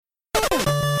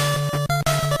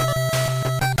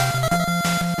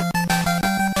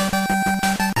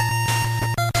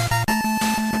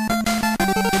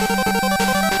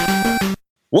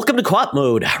Welcome to Co-op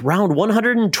Mode, round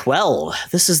 112.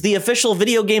 This is the official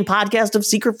video game podcast of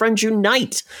Secret Friends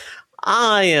Unite.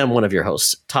 I am one of your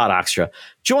hosts, Todd Oxtra,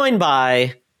 joined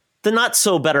by the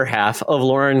not-so-better half of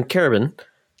Lauren Carabin.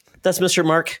 That's Mr.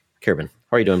 Mark Carabin.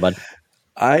 How are you doing, bud?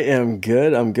 I am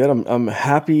good. I'm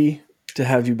happy to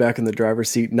have you back in the driver's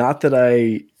seat. Not that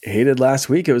I hated last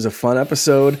week. It was a fun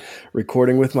episode,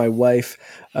 recording with my wife.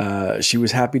 She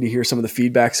was happy to hear some of the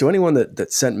feedback. So anyone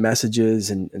that sent messages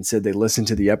and said they listened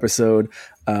to the episode,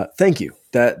 thank you.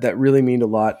 That really meant a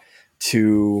lot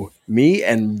to me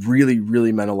and really,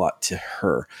 really meant a lot to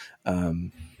her.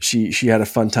 She had a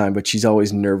fun time, but she's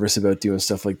always nervous about doing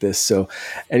stuff like this. So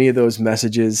any of those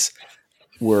messages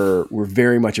were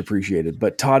very much appreciated.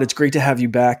 But Todd, it's great to have you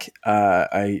back.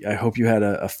 I hope you had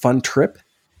a fun trip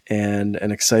and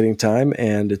an exciting time,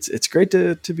 and it's great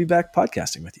to be back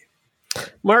podcasting with you.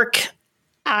 Mark,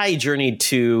 I journeyed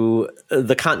to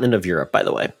the continent of Europe, by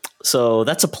the way. So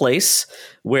that's a place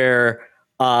where,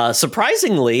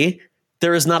 surprisingly,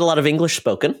 there is not a lot of English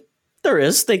spoken. There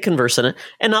is, they converse in it,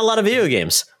 and not a lot of video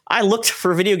games. I looked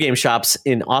for video game shops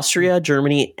in Austria,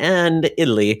 Germany, and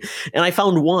Italy, and I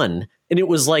found one. And it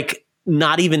was like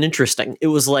not even interesting. It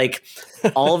was like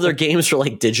all of their games were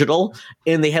like digital,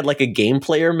 and they had like a game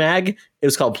player mag. It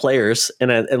was called Players,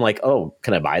 and like, oh,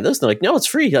 can I buy this? And they're like, no, it's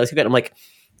free. I'm like,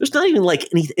 there's not even like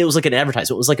any. It was like an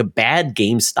advertisement. It was like a bad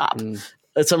GameStop.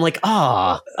 So I'm like,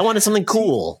 I wanted something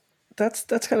cool. That's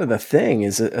kind of the thing.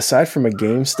 Is aside from a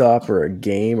GameStop or a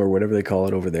game or whatever they call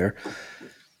it over there,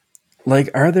 like,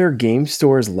 are there game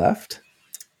stores left?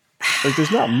 Like,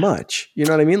 there's not much. You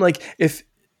know what I mean? Like, if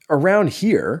around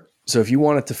here, so if you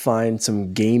wanted to find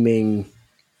some gaming,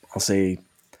 I'll say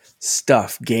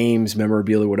stuff, games,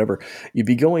 memorabilia, whatever, you'd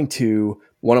be going to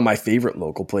one of my favorite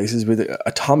local places with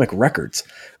Atomic Records.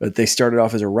 But they started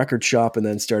off as a record shop and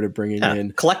then started bringing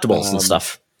in collectibles and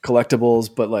stuff.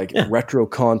 Collectibles, but like retro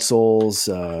consoles,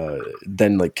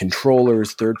 then like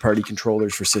controllers, third-party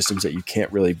controllers for systems that you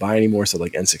can't really buy anymore. So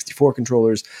like N64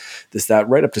 controllers, that,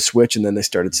 right up to Switch. And then they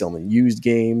started selling used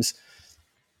games.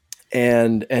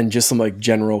 And just some like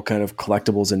general kind of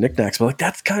collectibles and knickknacks, but like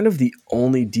that's kind of the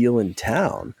only deal in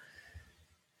town.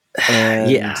 And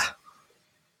yeah,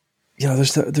 you know,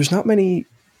 there's not many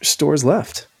stores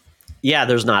left. Yeah,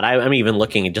 there's not. I'm even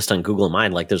looking just on Google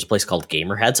Mine. Like, there's a place called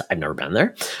Gamerheads. I've never been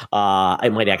there. I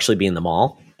might actually be in the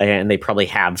mall, and they probably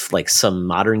have like some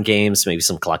modern games, maybe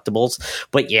some collectibles.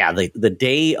 But yeah, the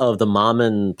day of the mom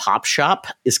and pop shop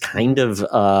is kind of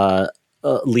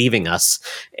leaving us,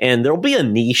 and there'll be a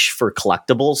niche for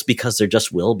collectibles because there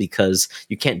just will, because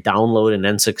you can't download an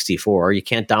N64, you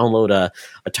can't download a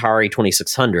Atari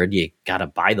 2600. You got to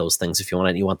buy those things if you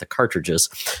want it. You want the cartridges.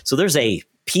 So there's a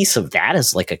piece of that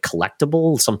as like a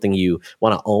collectible, something you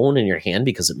want to own in your hand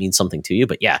because it means something to you.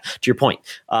 But yeah, to your point,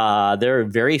 they're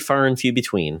very far and few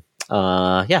between.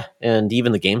 And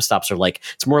even the GameStops are like,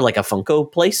 it's more like a Funko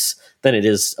place than it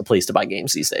is a place to buy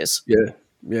games these days.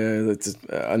 Yeah, that's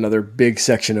another big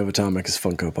section of Atomic is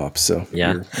Funko Pops. So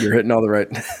yeah, you're hitting all the right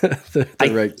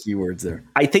right keywords there.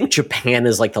 I think Japan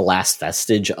is like the last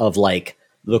vestige of like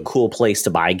the cool place to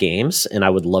buy games, and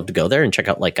I would love to go there and check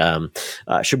out like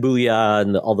Shibuya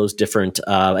and all those different.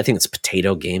 I think it's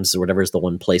Potato Games or whatever is the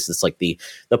one place that's like the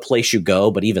place you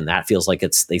go. But even that feels like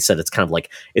they said it's kind of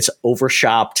like it's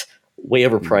overshopped, way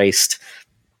overpriced.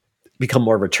 Become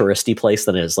more of a touristy place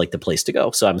than it is like the place to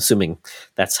go. So I'm assuming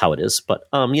that's how it is. But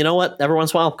you know what? Every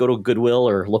once in a while, go to a Goodwill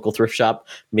or local thrift shop.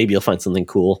 Maybe you'll find something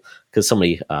cool because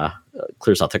somebody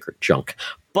clears out their junk.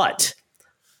 But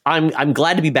I'm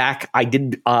glad to be back. I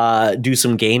did do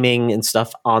some gaming and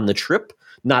stuff on the trip.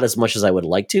 Not as much as I would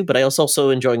like to, but I was also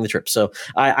enjoying the trip. So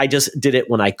I just did it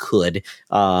when I could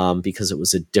because it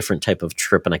was a different type of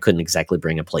trip and I couldn't exactly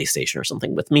bring a PlayStation or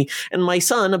something with me. And my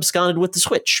son absconded with the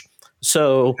Switch.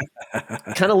 So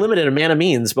kind of limited amount of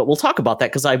means, but we'll talk about that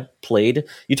because I played,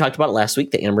 you talked about it last week,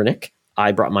 the Ambernick.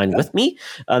 I brought mine with me,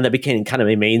 and that became kind of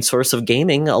a main source of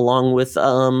gaming along with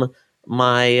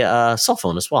my cell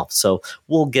phone as well. So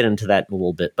we'll get into that in a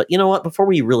little bit. But you know what? Before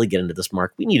we really get into this,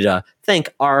 Mark, we need to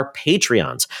thank our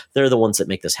Patreons. They're the ones that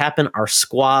make this happen. Our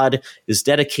squad is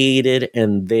dedicated,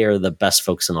 and they are the best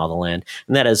folks in all the land.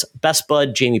 And that is Best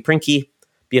Bud, Jamie Prinky,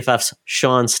 BFFs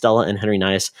Sean, Stella, and Henry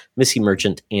Nias, Missy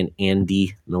Merchant, and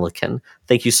Andy Milliken.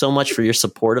 Thank you so much for your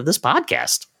support of this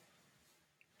podcast.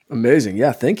 Amazing.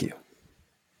 Yeah, thank you.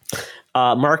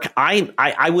 Mark,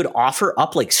 I would offer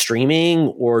up like streaming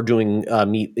or doing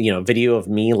video of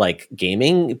me like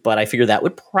gaming, but I figure that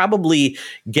would probably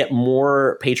get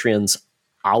more Patreons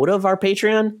out of our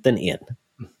Patreon than in.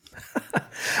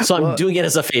 So I'm doing it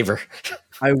as a favor.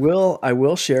 I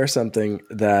will share something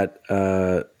that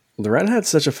Loren had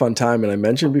such a fun time, and I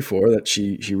mentioned before that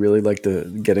she really liked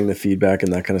getting the feedback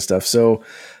and that kind of stuff. So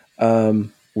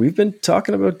we've been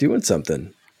talking about doing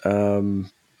something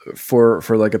for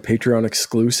like a Patreon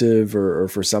exclusive or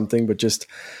for something, but just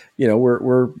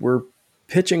we're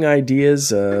pitching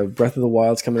ideas. Breath of the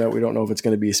Wild's coming out. We don't know if it's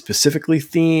going to be specifically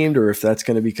themed or if that's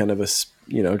going to be kind of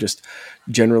just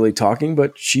generally talking,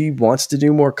 but she wants to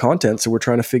do more content. So we're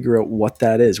trying to figure out what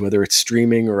that is, whether it's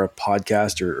streaming or a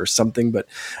podcast or something, but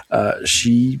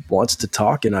she wants to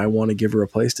talk and I want to give her a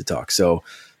place to talk. So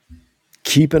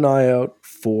keep an eye out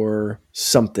for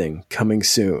something coming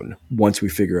soon once we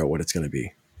figure out what it's going to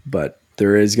be, but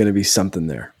there is going to be something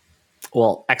there.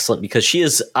 Well, excellent, because she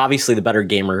is obviously the better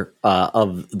gamer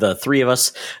of the three of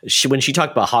us. When she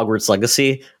talked about Hogwarts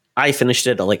Legacy, I finished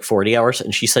it at like 40 hours,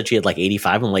 and she said she had like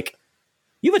 85. I'm like,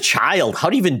 you have a child. How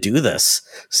do you even do this?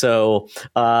 So,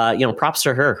 props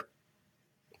to her.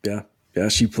 Yeah.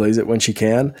 She plays it when she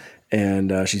can,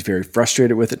 and she's very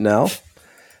frustrated with it now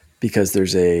because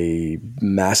there's a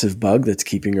massive bug that's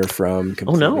keeping her from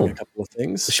completing a couple of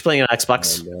things. Is she playing on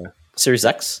Xbox Series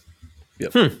X?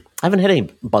 Yep. I haven't had any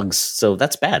bugs, so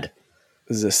that's bad.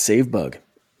 This is a save bug,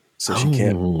 so she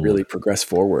can't really progress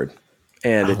forward.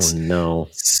 And it's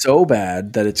so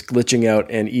bad that it's glitching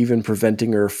out and even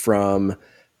preventing her from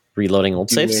reloading old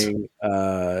saves?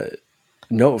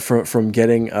 From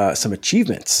getting some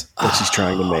achievements that she's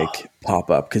trying to make pop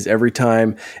up. Because every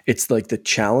time it's like the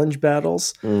challenge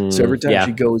battles. So every time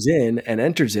she goes in and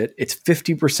enters it, it's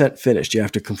 50% finished. You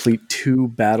have to complete 2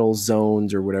 battle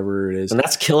zones or whatever it is. And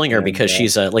that's killing her because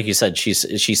she's like you said, she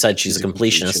said she's a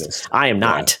completionist. I am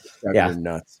not. Yeah.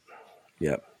 Nuts.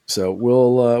 Yep. So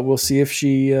we'll see if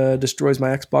she destroys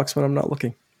my Xbox when I'm not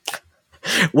looking.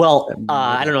 Well,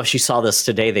 I don't know if she saw this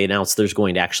today. They announced there's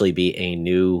going to actually be a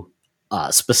new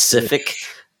specific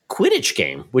Quidditch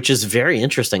game, which is very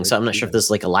interesting. So I'm not sure if this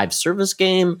is like a live service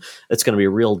game. It's going to be a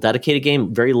real dedicated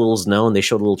game. Very little is known. They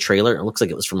showed a little trailer. It looks like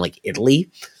it was from like Italy.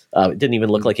 It didn't even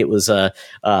look like it was when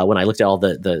I looked at all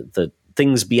the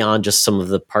things beyond just some of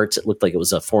the parts, it looked like it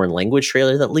was a foreign language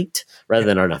trailer that leaked rather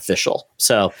than an official.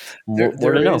 So there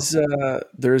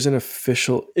is an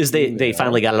official. They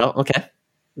finally got it out? Okay.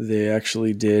 They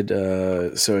actually did.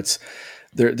 So it's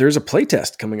there's a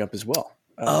playtest coming up as well.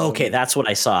 Okay, that's what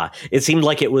I saw. It seemed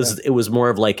like it was more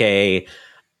of like a.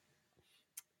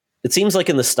 It seems like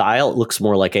in the style, it looks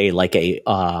more like a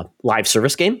live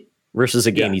service game versus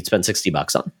a game you'd spend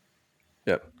 $60 on.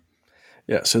 Yep.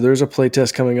 Yeah. So there's a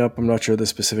playtest coming up. I'm not sure the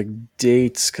specific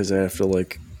dates because I have to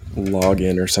like log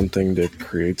in or something to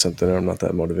create something. I'm not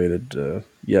that motivated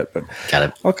yet, but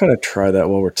I'll kind of try that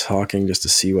while we're talking just to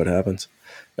see what happens.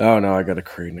 Oh no, I got to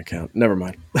create an account. Never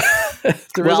mind.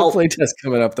 There is a playtest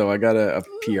coming up though. I got a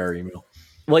PR email.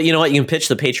 Well, you know what? You can pitch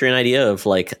the Patreon idea of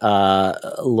like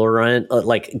Lauren,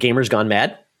 like Gamers Gone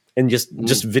Mad, and just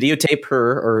videotape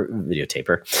her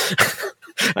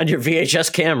on your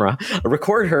VHS camera.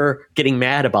 Record her getting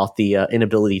mad about the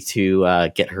inability to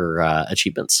get her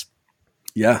achievements.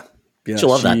 Yeah, she'll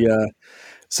love that.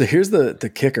 So here's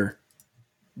the kicker.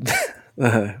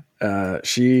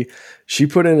 She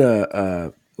put in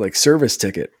a like service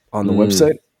ticket on the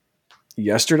website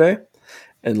yesterday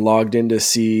and logged in to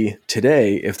see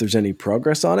today if there's any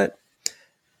progress on it.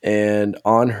 And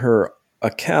on her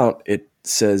account, it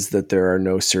says that there are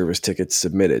no service tickets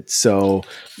submitted. So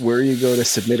where you go to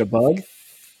submit a bug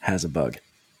has a bug.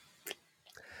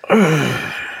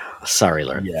 Sorry,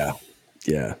 Lauren. Yeah.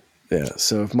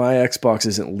 So if my Xbox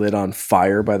isn't lit on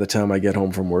fire by the time I get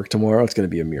home from work tomorrow, it's going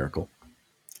to be a miracle.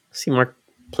 See, Mark,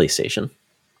 PlayStation.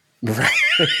 Right.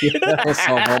 That'll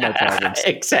solve all my problems.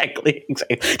 Exactly.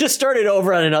 Just start it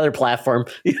over on another platform.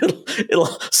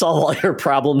 It'll solve all your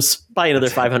problems. Buy another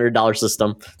 $500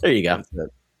 system. There you go. Yeah.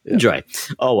 Enjoy.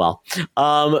 Oh, well.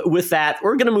 With that,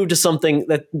 we're going to move to something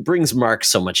that brings Mark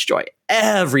so much joy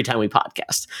every time we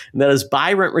podcast, and that is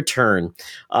buy, rent, return.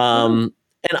 And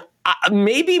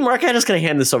maybe, Mark, I'm just going to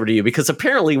hand this over to you because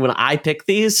apparently when I pick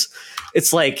these,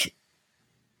 it's like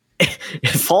it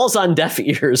falls on deaf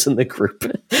ears in the group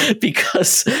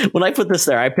because when I put this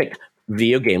there, I picked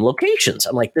video game locations.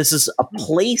 I'm like, this is a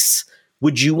place.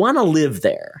 Would you want to live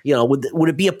there? You know, would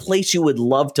it be a place you would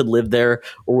love to live there,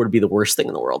 or would it be the worst thing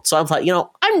in the world? So I thought,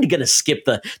 I'm going to skip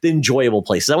the enjoyable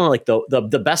places. I want like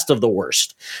the best of the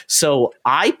worst. So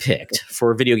I picked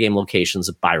for video game locations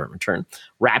of buy, rent, return,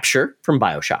 Rapture from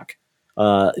BioShock,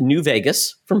 New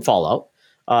Vegas from Fallout,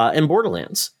 and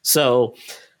Borderlands. So,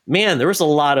 man, there was a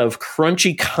lot of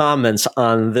crunchy comments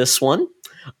on this one.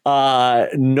 I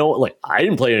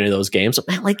didn't play any of those games.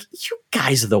 Man, like, you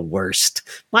guys are the worst.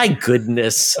 My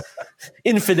goodness.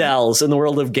 Infidels in the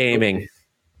world of gaming.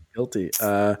 Guilty.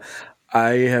 I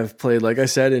have played, like I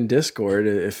said, in Discord.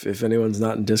 If anyone's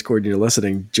not in Discord and you're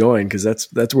listening, join, because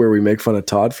that's where we make fun of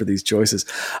Todd for these choices.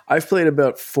 I've played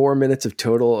about 4 minutes of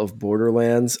total of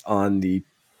Borderlands on the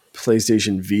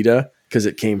PlayStation Vita because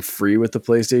it came free with the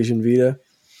PlayStation Vita.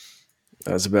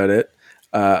 That's about it.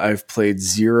 I've played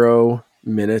 0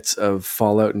 minutes of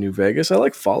Fallout New Vegas. I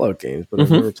like Fallout games, but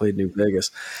I've never played New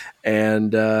Vegas.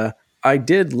 And I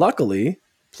did luckily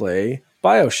play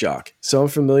BioShock, so I'm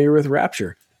familiar with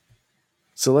Rapture.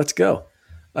 So let's go.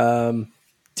 Do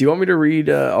you want me to read?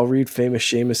 I'll read Famous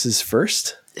Seamus's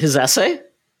first. His essay?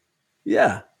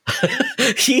 Yeah.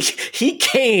 he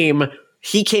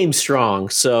came strong.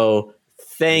 So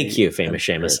thank you, Famous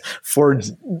Seamus, for,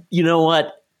 you know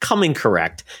what, coming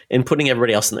correct and putting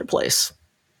everybody else in their place.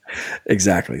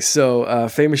 Exactly. So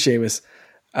Famous Seamus,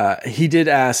 he did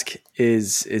ask,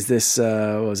 is this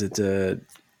was it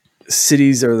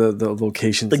cities or the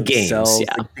locations the themselves, games,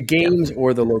 yeah. The games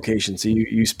or the locations? So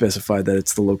you specified that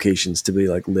it's the locations to be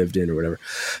like lived in or whatever.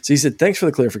 So he said, thanks for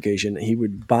the clarification. He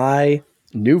would buy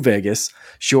New Vegas.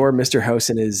 Sure, Mr. House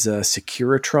and his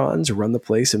Securitrons run the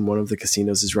place, and one of the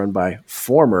casinos is run by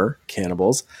former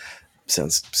cannibals.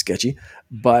 Sounds sketchy,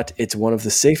 but it's one of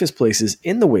the safest places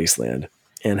in the wasteland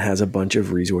and has a bunch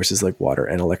of resources like water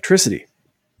and electricity.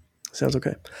 Sounds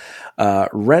okay.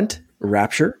 Rent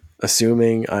Rapture.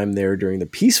 Assuming I'm there during the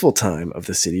peaceful time of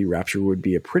the city, Rapture would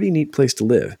be a pretty neat place to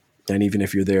live. And even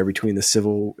if you're there during the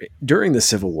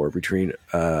Civil War between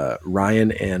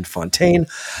Ryan and Fontaine,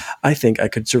 I think I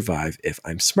could survive if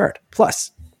I'm smart.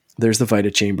 Plus, there's the Vita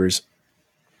Chambers.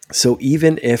 So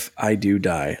even if I do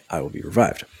die, I will be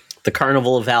revived. The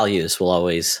Carnival of Values will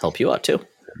always help you out too.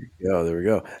 There we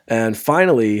go. And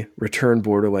finally, Return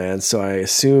Borderlands. So I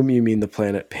assume you mean the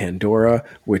planet Pandora,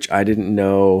 which I didn't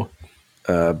know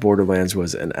Borderlands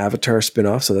was an Avatar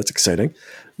spinoff, so that's exciting.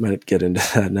 Might get into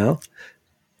that now.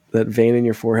 That vein in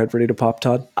your forehead ready to pop,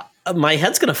 Todd? My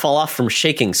head's going to fall off from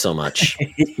shaking so much.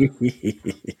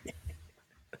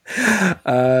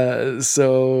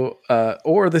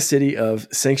 Or the city of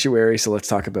Sanctuary. So let's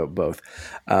talk about both.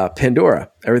 Pandora.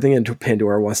 Everything in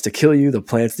Pandora wants to kill you. The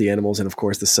plants, the animals, and of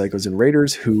course the psychos and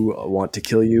raiders who want to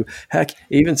kill you. Heck,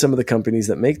 even some of the companies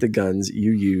that make the guns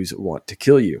you use want to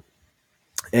kill you.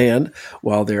 And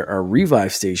while there are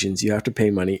revive stations, you have to pay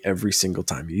money every single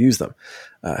time you use them.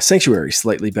 Sanctuary,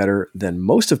 slightly better than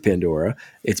most of Pandora.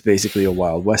 It's basically a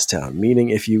Wild West town, meaning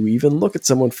if you even look at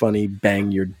someone funny,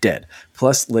 bang, you're dead.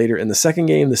 Plus, later in the second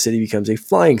game, the city becomes a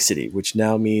flying city, which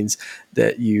now means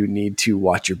that you need to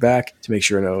watch your back to make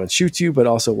sure no one shoots you, but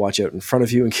also watch out in front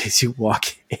of you in case you walk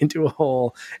into a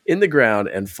hole in the ground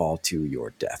and fall to your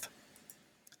death.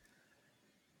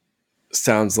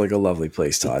 Sounds like a lovely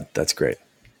place, Todd. That's great.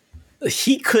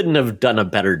 He couldn't have done a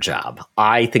better job.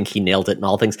 I think he nailed it in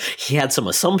all things. He had some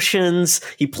assumptions.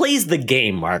 He plays the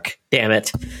game, Mark. Damn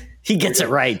it. He gets it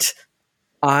right.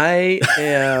 I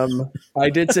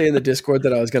did say in the Discord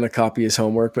that I was going to copy his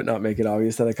homework, but not make it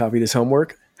obvious that I copied his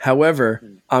homework. However,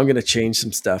 I'm going to change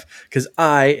some stuff because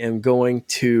I am going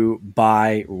to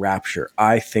buy Rapture.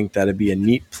 I think that'd be a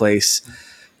neat place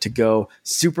to go.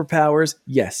 Superpowers,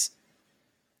 yes.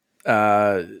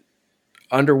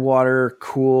 Underwater,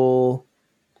 cool.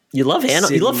 You love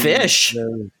animals. You love fish.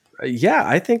 Yeah,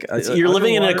 I think you're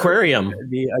living in an aquarium.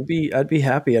 I'd be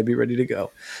happy. I'd be ready to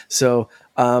go. So,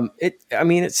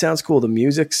 it sounds cool. The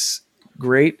music's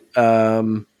great.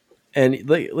 And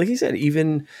like you said,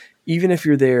 even if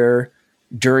you're there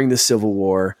during the Civil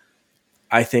War,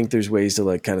 I think there's ways to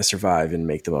like kind of survive and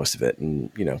make the most of it,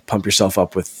 and pump yourself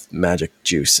up with magic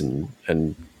juice and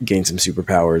gain some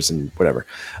superpowers and whatever.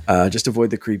 Just avoid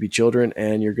the creepy children,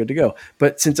 and you're good to go.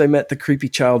 But since I met the creepy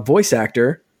child voice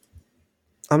actor,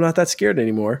 I'm not that scared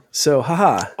anymore. So,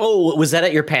 haha. Oh, was that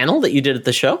at your panel that you did at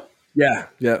the show? Yeah.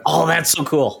 Oh, that's so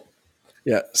cool.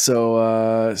 Yeah, so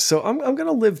I'm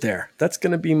gonna live there. That's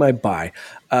gonna be my buy.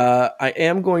 I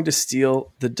am going to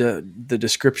steal the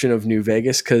description of New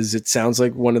Vegas because it sounds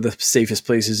like one of the safest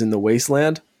places in the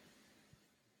wasteland,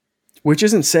 which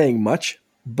isn't saying much.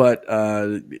 But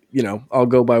I'll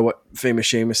go by what Famous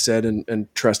Seamus said and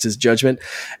trust his judgment.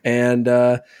 And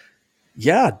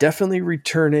definitely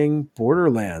returning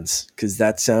Borderlands because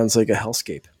that sounds like a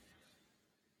hellscape.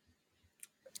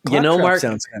 Mark,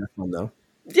 sounds kind of fun though.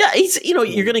 Yeah,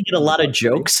 you're going to get a lot of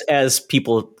jokes as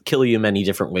people kill you many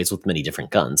different ways with many different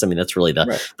guns. I mean, that's really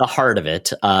the heart of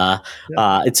it.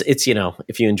 It's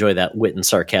if you enjoy that wit and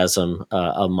sarcasm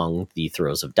among the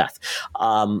throes of death.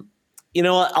 You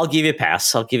know what? I'll give you a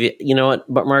pass. I'll give you. You know what?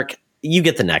 But Mark, you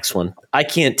get the next one. I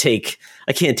can't take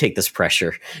this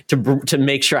pressure to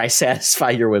make sure I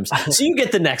satisfy your whims. So you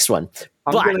get the next one.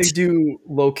 I'm But going to do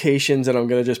locations, and I'm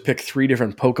going to just pick 3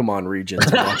 different Pokemon regions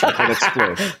and watch them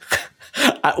explode.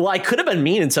 I could have been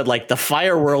mean and said like the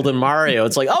fire world in Mario.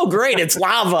 It's like, oh, great, it's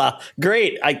lava.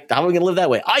 Great. How am I going to live that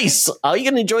way? Ice. How are you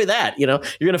going to enjoy that? You're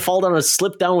going to fall down and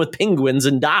slip down with penguins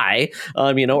and die,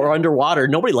 or underwater.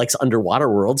 Nobody likes underwater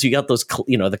worlds. You got those,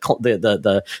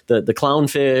 the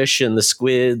clownfish and the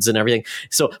squids and everything.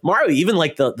 So Mario, even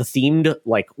like the themed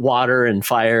like water and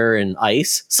fire and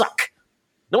ice suck.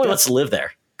 No one wants to live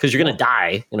there because you're going to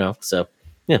die, so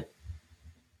yeah.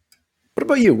 What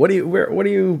about you? What are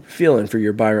you feeling for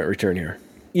your buy rent return here?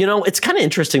 It's kind of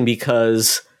interesting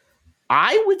because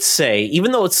I would say,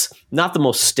 even though it's not the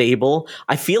most stable,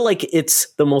 I feel like it's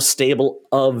the most stable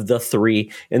of the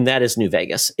 3, and that is New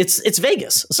Vegas. It's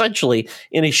Vegas, essentially,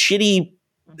 in a shitty,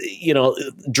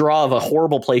 draw of a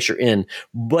horrible place you're in,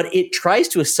 but it tries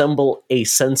to assemble a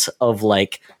sense of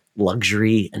like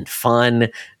luxury and fun,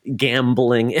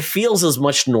 gambling. It feels as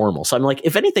much normal. So I'm like,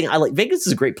 if anything, I like Vegas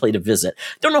is a great place to visit.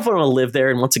 Don't know if I want to live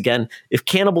there. And once again, if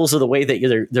cannibals are the way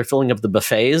that they're filling up the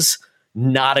buffets,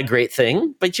 not a great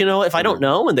thing. But if I don't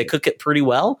know and they cook it pretty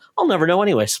well, I'll never know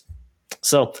anyways.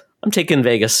 So I'm taking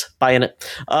Vegas, buying it.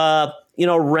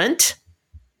 Rent.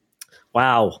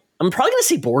 Wow. I'm probably going to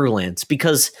say Borderlands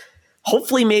because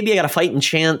hopefully maybe I got a fighting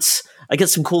chance. I get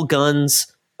some cool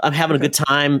guns. I'm having a good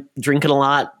time, drinking a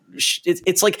lot.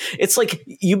 It's like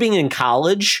you being in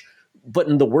college, but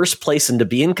in the worst place and to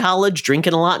be in college,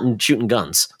 drinking a lot and shooting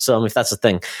guns. So if that's the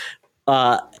thing,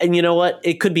 and you know what,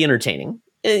 it could be entertaining.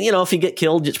 If you get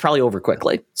killed, it's probably over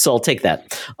quickly. So I'll take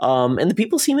that. And the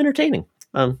people seem entertaining.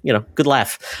 Good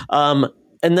laugh. And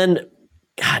then,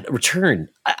 God, Return.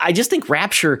 I just think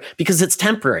Rapture because it's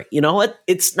temporary. You know what?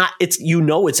 It's not. It's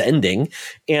it's ending,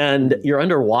 and you're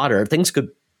underwater. Things could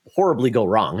horribly go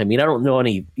wrong. I mean, I don't know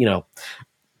any.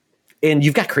 And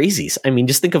you've got crazies. I mean,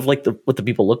 just think of like what the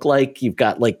people look like. You've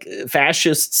got like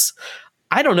fascists.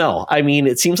 I don't know. I mean,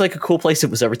 it seems like a cool place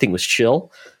if everything was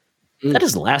chill. That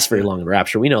doesn't last very long in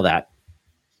Rapture. We know that.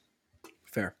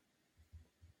 Fair.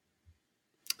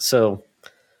 So,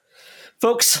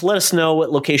 folks, let us know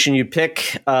what location you'd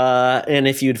pick. And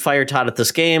if you'd fire Todd at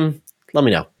this game, let me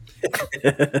know.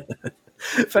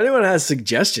 If anyone has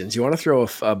suggestions, you want to throw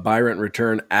a buy rent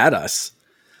return at us,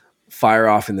 fire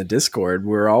off in the Discord.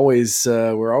 We're always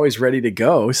ready to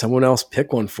go. Someone else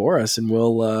pick one for us, and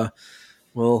we'll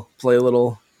play a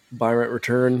little buy rent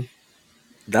return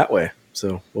that way.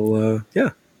 So we'll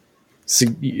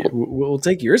we'll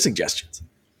take your suggestions.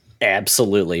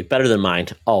 Absolutely, better than mine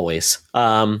always.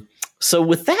 So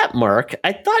with that, Mark,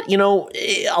 I thought,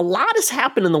 a lot has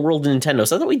happened in the world of Nintendo.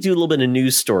 So I thought we'd do a little bit of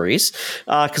news stories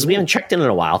because we haven't checked in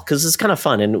a while because it's kind of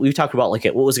fun. And we've talked about like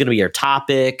what was going to be our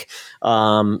topic,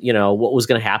 what was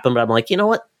going to happen. But I'm like, you know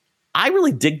what? I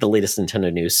really dig the latest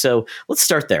Nintendo news. So let's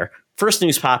start there. First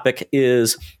news topic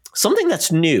is something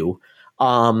that's new.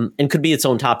 And could be its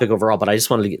own topic overall, but I just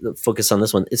wanted to focus on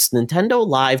this one. It's Nintendo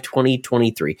Live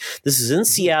 2023. This is in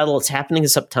Seattle. It's happening in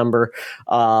September.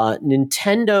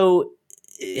 Nintendo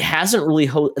hasn't really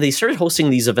they started hosting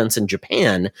these events in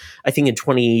Japan, I think in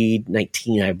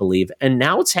 2019, I believe, and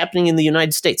now it's happening in the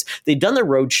United States. They've done their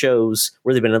road shows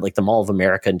where they've been at like the Mall of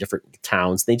America in different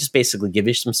towns. They just basically give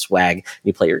you some swag and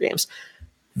you play your games.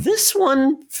 This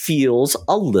one feels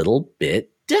a little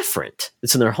bit different.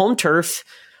 It's in their home turf.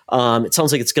 It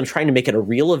sounds like it's going to try to make it a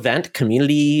real event,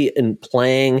 community and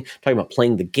talking about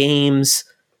playing the games.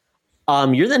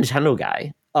 You're the Nintendo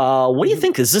guy. What do you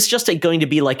think? Is this just going to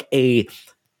be like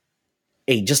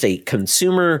just a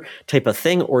consumer type of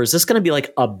thing, or is this going to be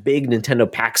like a big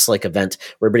Nintendo PAX like event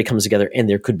where everybody comes together and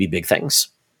there could be big things?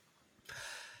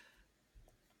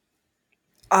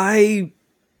 I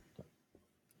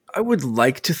would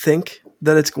like to think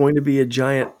that it's going to be a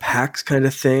giant PAX kind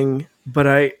of thing, but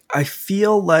I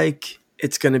feel like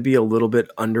it's going to be a little bit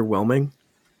underwhelming.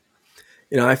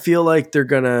 I feel like they're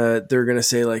gonna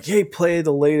say like, "Hey, play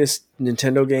the latest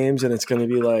Nintendo games," and it's going to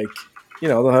be like,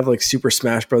 they'll have like Super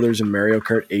Smash Brothers and Mario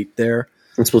Kart 8 there.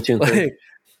 And Splatoon 3.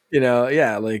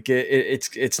 Like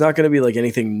it's not going to be like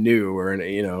anything new or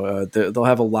they'll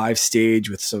have a live stage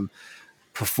with some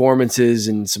performances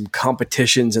and some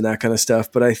competitions and that kind of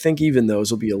stuff. But I think even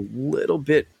those will be a little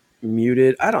bit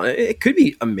muted. It could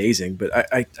be amazing, but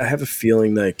I have a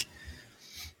feeling like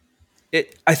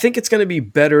I think it's going to be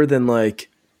better than like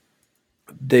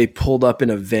they pulled up in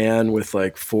a van with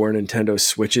like 4 Nintendo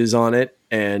Switches on it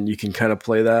and you can kind of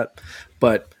play that.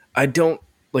 But I don't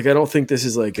think this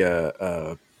is like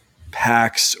a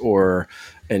PAX or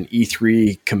an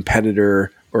E3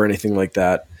 competitor or anything like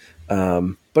that.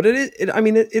 But it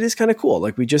is kind of cool.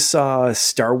 Like we just saw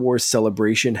Star Wars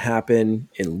Celebration happen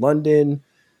in London.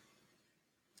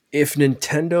 if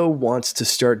Nintendo wants to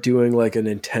start doing like a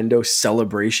Nintendo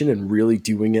celebration and really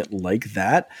doing it like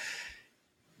that,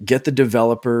 get the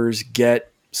developers,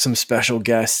 get some special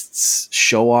guests,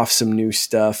 show off some new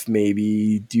stuff,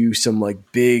 maybe do some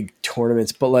like big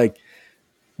tournaments. But like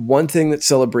one thing that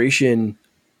Celebration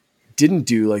didn't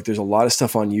do, like there's a lot of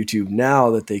stuff on YouTube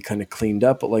now that they kind of cleaned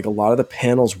up, but like a lot of the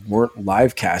panels weren't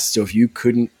live cast. So if you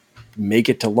couldn't make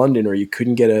it to London or you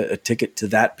couldn't get a ticket to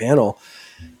that panel,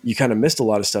 you kind of missed a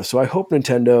lot of stuff. So I hope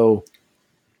Nintendo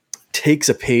takes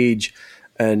a page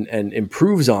and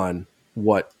improves on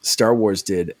what Star Wars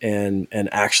did and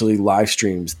actually live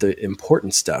streams the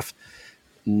important stuff,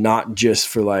 not just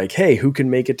for like, hey, who can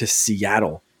make it to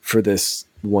Seattle for this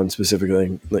one specific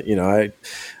thing? You know,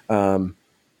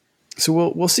 so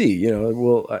we'll see. You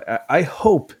know, I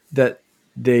hope that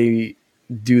they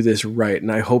do this right, and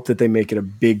I hope that they make it a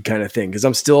big kind of thing, because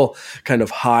I'm still kind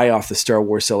of high off the Star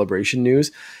Wars Celebration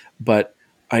news, but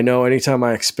I know anytime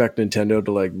I expect Nintendo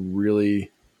to like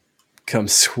really come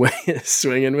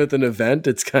swinging with an event,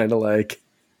 it's kind of like,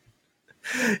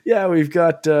 yeah, we've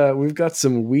got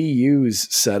some Wii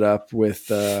U's set up with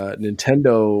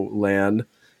Nintendo Land.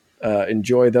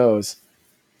 Enjoy those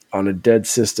on a dead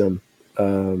system.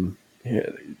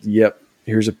 Yep,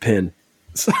 here's a pin.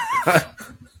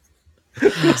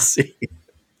 We'll see.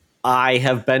 I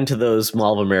have been to those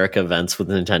Mall of America events with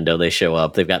Nintendo. They show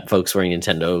up. They've got folks wearing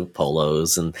Nintendo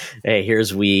polos, and hey,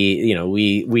 here's we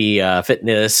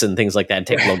fitness and things like that.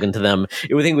 Take Logan to them.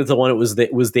 I think with the one, it was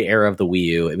the era of the Wii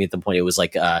U. I mean, at the point, it was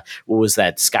like what was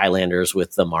that? Skylanders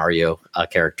with the Mario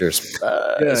characters,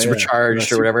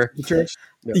 Supercharged or whatever. Supercharged?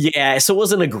 Yeah, so it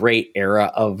wasn't a great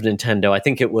era of Nintendo. I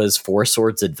think it was Four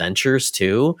Swords Adventures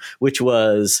too, which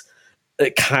was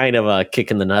kind of a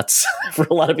kick in the nuts for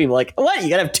a lot of people. Like, what? You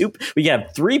gotta have two? We gotta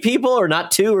have three people or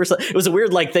not two or something. It was a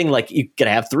weird like thing. Like you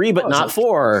gotta have three, but not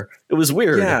four. It was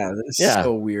weird. Yeah,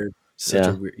 so weird. Such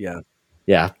a weird.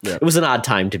 Yeah. It was an odd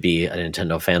time to be a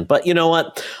Nintendo fan. But you know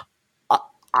what?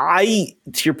 I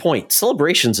to your point,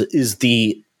 Celebrations is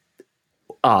the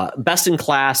best in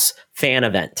class fan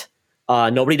event.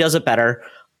 Nobody does it better.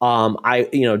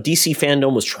 DC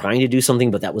Fandom was trying to do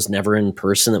something, but that was never in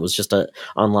person. It was just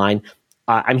online.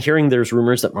 I'm hearing there's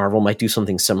rumors that Marvel might do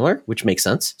something similar, which makes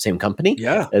sense. Same company.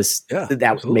 That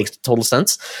absolutely makes total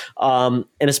sense. And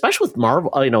especially with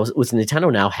Marvel, with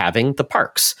Nintendo now having the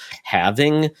parks,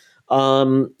 having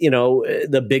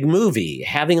the big movie,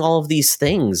 having all of these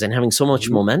things and having so much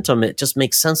momentum, it just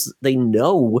makes sense that they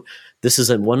know this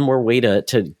is one more way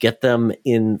to get them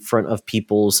in front of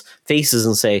people's faces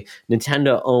and say,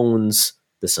 Nintendo owns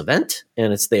this event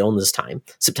and they own this time.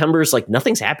 September is like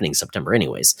nothing's happening in September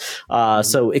anyways.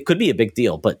 So it could be a big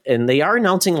deal, and they are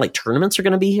announcing like tournaments are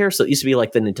going to be here. So it used to be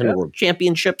like the Nintendo World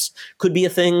Championships could be a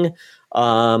thing.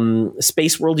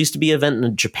 Space World used to be an event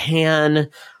in Japan.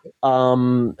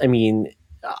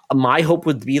 My hope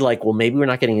would be like, well, maybe we're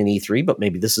not getting an E3, but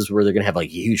maybe this is where they're going to have like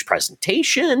a huge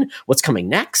presentation. What's coming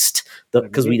next?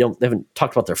 Because they haven't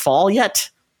talked about their fall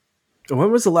yet. When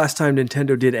was the last time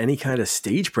Nintendo did any kind of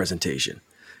stage presentation?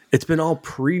 It's been all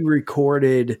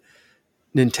pre-recorded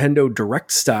Nintendo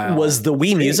Direct style. Was the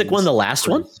Wii Music one the last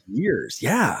one? Years.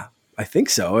 Yeah, I think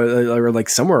so. Or like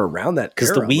somewhere around that.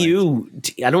 Because the Wii U,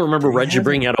 I don't remember Reggie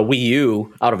bringing out a Wii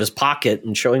U out of his pocket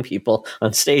and showing people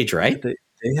on stage, right?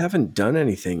 They haven't done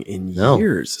anything in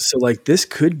years. So like this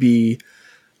could be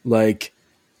like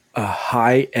a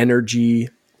high energy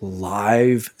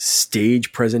live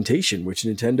stage presentation, which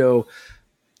Nintendo,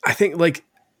 I think like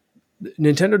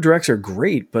Nintendo Directs are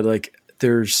great, but like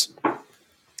there's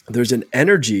an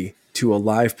energy to a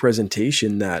live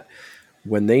presentation that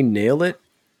when they nail it,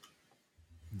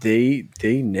 they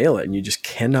nail it, and you just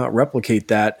cannot replicate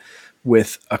that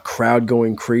with a crowd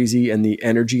going crazy and the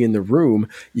energy in the room.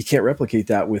 You can't replicate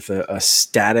that with a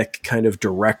static kind of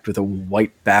Direct with a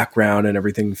white background and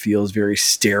everything feels very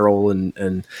sterile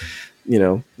and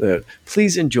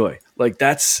please enjoy. Like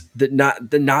that's not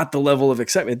the level of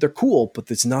excitement. They're cool, but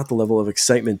it's not the level of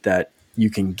excitement that you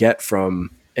can get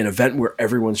from an event where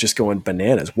everyone's just going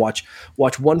bananas. Watch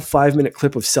 1 5-minute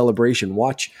clip of Celebration.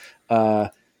 Watch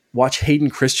Hayden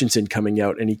Christensen coming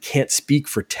out and he can't speak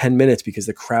for 10 minutes because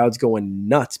the crowd's going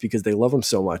nuts because they love him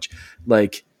so much.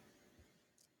 Like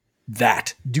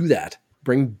do that.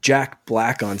 Bring Jack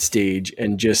Black on stage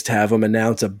and just have him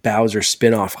announce a Bowser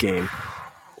spin-off game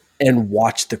and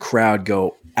watch the crowd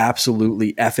go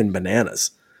absolutely effing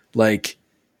bananas. Like,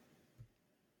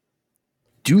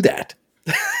 do that.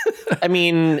 I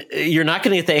mean, you're not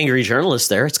going to get the angry journalists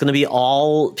there. It's going to be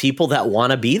all people that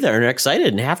want to be there and are excited.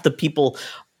 And half the people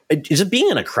is it being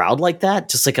in a crowd like that,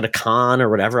 just like at a con or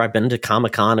whatever? I've been to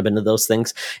Comic-Con, I've been to those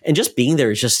things, and just being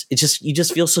there is just you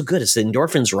just feel so good. It's the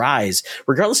endorphins rise.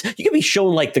 Regardless, you could be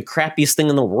shown like the crappiest thing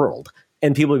in the world,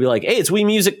 and people would be like, "Hey, it's Wii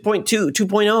Music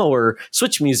 2.0 or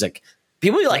Switch Music."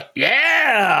 People would be like,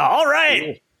 "Yeah, all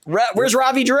right, where's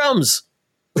Ravi drums?"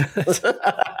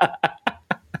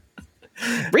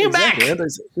 Bring it back.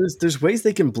 There's ways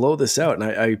they can blow this out,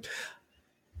 and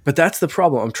but that's the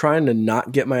problem. I'm trying to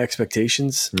not get my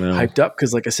expectations hyped up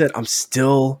because, like I said, I'm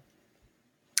still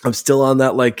on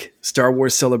that like Star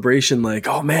Wars celebration. Like,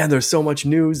 oh man, there's so much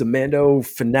news. The Mando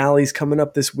finale's coming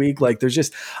up this week. Like,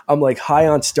 I'm like high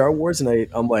on Star Wars, and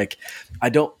I'm like,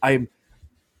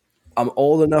 I'm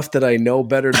old enough that I know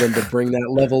better than to bring that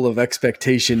level of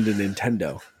expectation to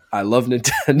Nintendo. I love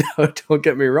Nintendo. Don't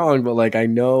get me wrong, but like I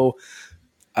know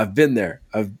I've been there.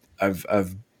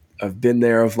 I've been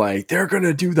there of like, they're going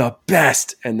to do the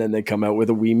best. And then they come out with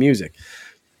a Wii Music.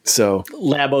 So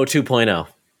Labo 2.0.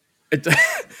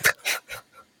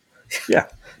 Yeah.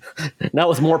 Now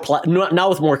with more now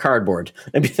with more cardboard.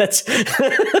 I mean, that's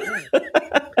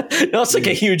no, it's like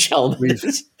a huge helmet.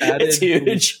 It's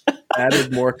huge.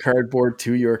 Added more cardboard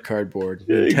to your cardboard.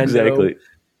 Nintendo, exactly.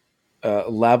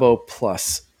 Labo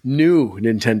Plus. New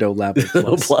Nintendo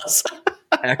Labo Plus.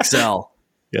 XL.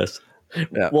 Yes.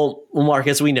 Yeah. Well,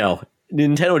 Marcus, we know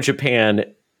Nintendo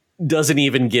Japan doesn't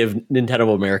even give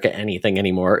Nintendo America anything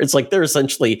anymore. It's like they're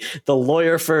essentially the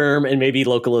lawyer firm and maybe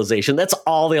localization. That's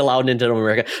all they allow Nintendo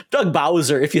America. Doug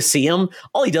Bowser, if you see him,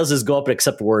 all he does is go up and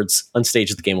accept words on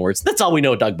stage at the Game Awards. That's all we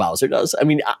know Doug Bowser does. I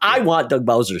mean, I want Doug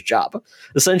Bowser's job.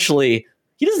 Essentially,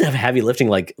 he doesn't have heavy lifting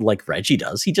like Reggie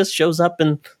does. He just shows up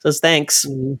and says thanks.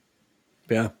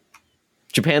 Yeah.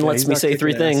 Japan lets me say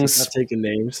three things. He's not taking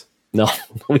names. No,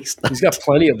 he's not. He's got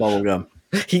plenty of bubble gum.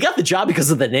 He got the job because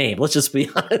of the name. Let's just be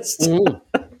honest.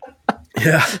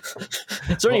 Yeah.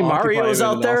 Is there any Marios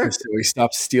out there? So he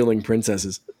stopped stealing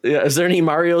princesses. Yeah. Is there any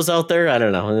Marios out there? I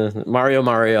don't know.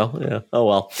 Mario. Yeah.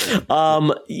 Oh,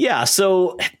 well. Yeah.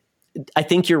 So I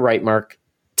think you're right, Mark.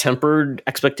 Tempered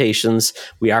expectations.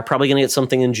 We are probably going to get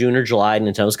something in June or July.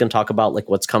 Nintendo's going to talk about like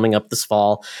what's coming up this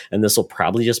fall. And this will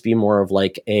probably just be more of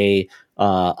like a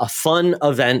fun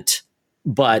event.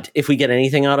 But if we get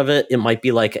anything out of it, it might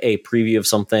be like a preview of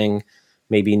something,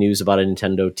 maybe news about a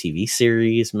Nintendo TV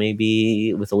series,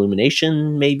 maybe with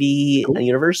Illumination, maybe a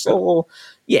Universal.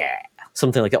 Yeah,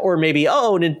 something like that. Or maybe,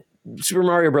 Super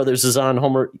Mario Brothers is on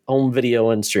home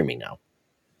video and streaming now.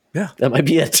 Yeah. That might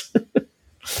be it.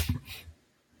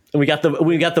 And we got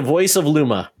the voice of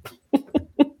Luma.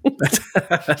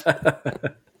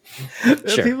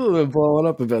 Sure. People have been blowing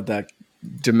up about that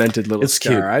demented little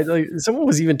scar. Someone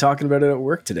was even talking about it at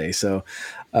work today. So,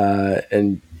 so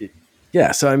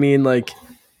I mean, like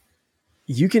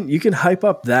you can hype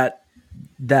up that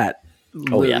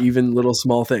even little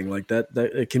small thing like that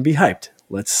it can be hyped.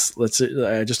 Let's.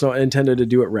 I just don't intend to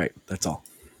do it right. That's all.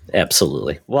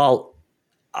 Absolutely. Well,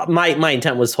 my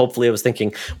intent was hopefully I was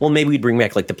thinking, well, maybe we'd bring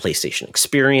back like the PlayStation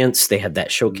Experience. They had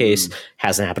that showcase.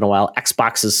 Hasn't happened in a while.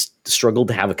 Xbox has struggled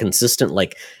to have a consistent,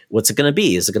 like, what's it going to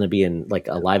be? Is it going to be in like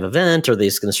a live event? Or are they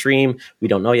just going to stream? We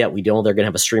don't know yet. We know they're going to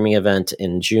have a streaming event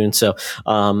in June. So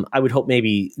I would hope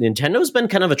maybe Nintendo's been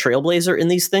kind of a trailblazer in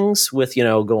these things with,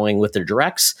 going with their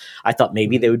directs. I thought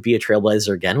maybe they would be a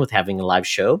trailblazer again with having a live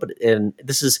show. And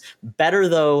this is better,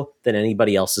 though, than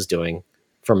anybody else is doing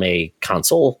from a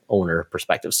console owner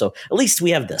perspective. So at least we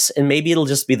have this, and maybe it'll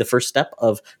just be the first step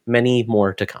of many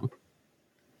more to come.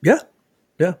 Yeah.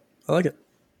 I like it.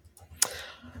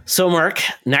 So Mark,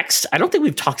 next, I don't think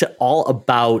we've talked at all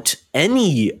about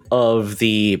any of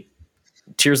the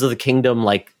Tears of the Kingdom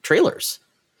like trailers.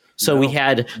 So we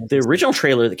had the original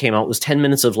trailer that came out was 10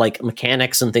 minutes of like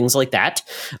mechanics and things like that.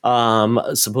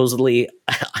 Supposedly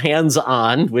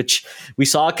hands-on, which we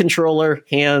saw a controller,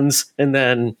 hands, and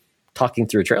then talking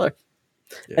through a trailer.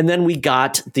 Yeah. And then we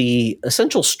got the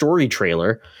essential story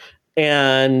trailer.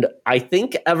 And I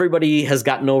think everybody has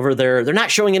gotten over they're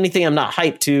not showing anything I'm not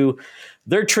hyped to.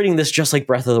 They're treating this just like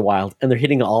Breath of the Wild. And they're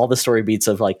hitting all the story beats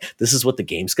of like, this is what the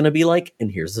game's going to be like. And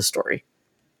here's the story.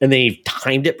 And they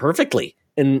timed it perfectly.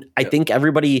 And I think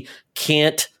everybody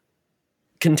can't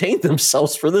contain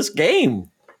themselves for this game.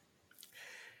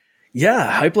 Yeah,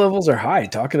 hype levels are high.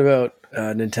 Talking about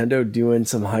Nintendo doing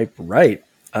some hype right.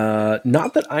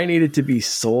 Not that I needed to be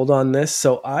sold on this.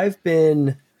 So I've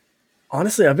been kind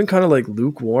of like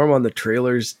lukewarm on the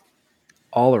trailers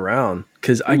all around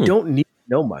because I don't need to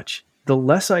know much. The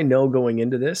less I know going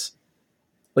into this,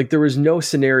 Like there was no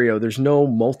scenario, there's no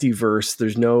multiverse,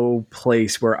 there's no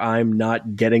place where I'm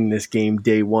not getting this game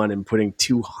day one and putting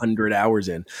 200 hours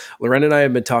in. Loren and I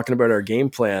have been talking about our game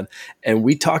plan, and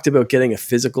we talked about getting a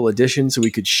physical edition so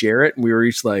we could share it. And we were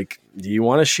each like, do you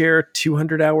want to share a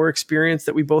 200-hour experience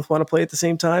that we both want to play at the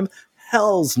same time?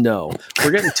 Hell's no.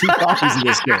 We're getting 2 copies of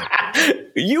this game.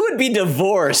 You would be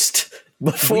divorced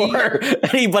before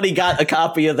anybody got a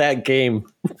copy of that game.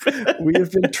 We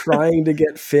have been trying to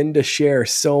get Finn to share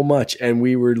so much, and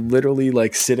we were literally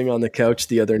like sitting on the couch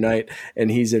the other night, and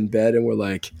he's in bed, and we're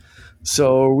like,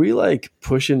 so are we like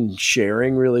pushing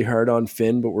sharing really hard on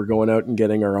Finn, but we're going out and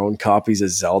getting our own copies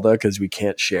of Zelda because we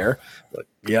can't share? But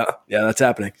yeah, that's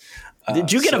happening.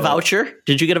 Did you get a voucher?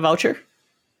 Did you get a voucher?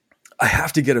 I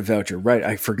have to get a voucher, right?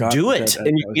 I forgot. Do it,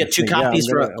 and you get 2 copies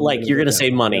for you're going to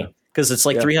save money because it's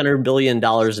like $300 billion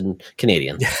in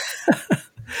Canadian.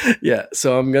 Yeah,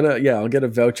 so I'll get a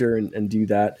voucher and do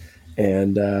that.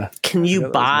 And can you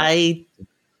buy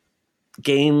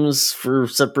games for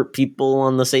separate people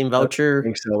on the same voucher? I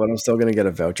think so, but I'm still going to get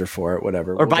a voucher for it,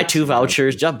 whatever. Or buy 2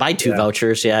 vouchers. Just buy 2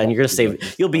 vouchers, and you're going to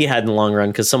save. You'll be ahead in the long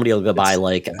run because somebody will go buy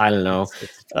I don't know,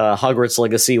 Hogwarts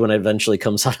Legacy when it eventually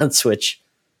comes out on Switch.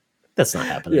 That's not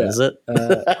happening, is it?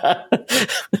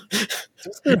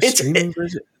 They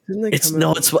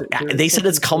said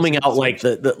it's coming out like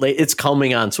it's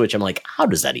coming on Switch. I'm like, how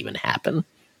does that even happen?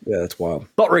 Yeah, that's wild.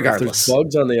 But regardless, there's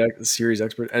bugs on the Series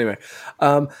Expert. Anyway,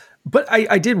 but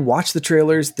I did watch the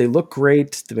trailers. They look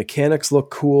great. The mechanics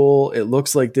look cool. It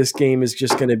looks like this game is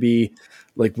just going to be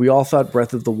like we all thought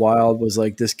Breath of the Wild was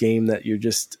like this game that you're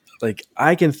just like,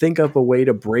 I can think up a way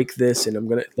to break this, and I'm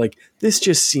gonna like this.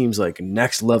 Just seems like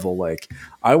next level. Like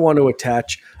I want to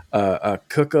attach a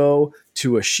Cuckoo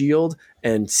to a shield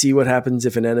and see what happens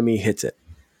if an enemy hits it.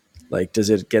 Like, does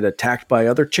it get attacked by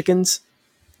other chickens,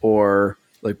 or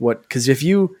like what? Because if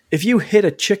you hit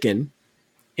a chicken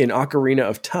in Ocarina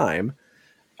of Time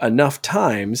enough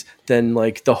times, then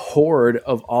like the horde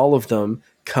of all of them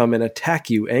come and attack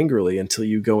you angrily until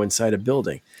you go inside a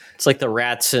building. It's like the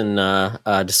rats in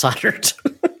Dishonored.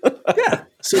 Yeah.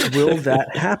 So will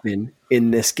that happen in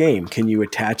this game? Can you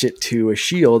attach it to a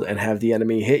shield and have the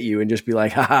enemy hit you and just be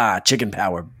like, haha, chicken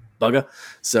power, bugger.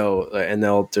 So, and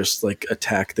they'll just like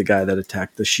attack the guy that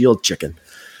attacked the shield chicken.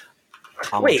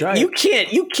 Wait, you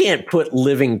can't put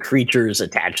living creatures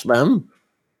attach them.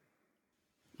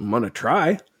 I'm going to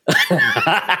try.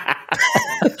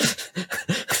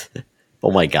 Oh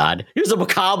my God! Here's a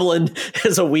bokoblin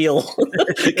as a wheel.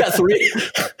 Got 3.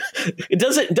 It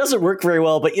doesn't work very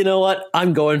well, but you know what?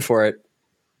 I'm going for it.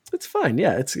 It's fine.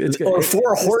 Yeah, it's good. Or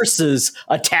 4 horses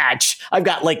attached. I've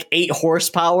got like 8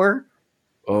 horsepower.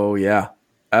 Oh yeah,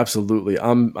 absolutely.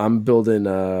 I'm building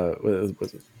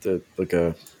like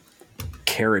a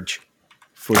carriage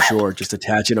for sure. Just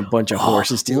attaching a bunch of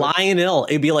horses to Lionel.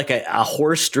 It'd be like a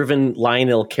horse-driven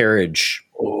Lionel carriage.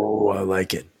 Oh, I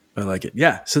like it.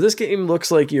 Yeah. So this game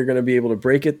looks like you're going to be able to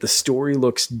break it. The story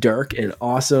looks dark and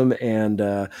awesome, and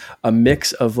a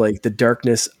mix of like the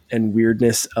darkness and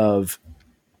weirdness of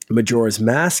Majora's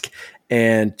Mask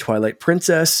and Twilight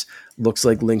Princess. Looks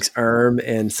like Link's arm,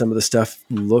 and some of the stuff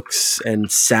looks and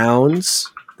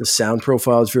sounds. The sound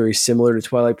profile is very similar to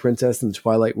Twilight Princess and the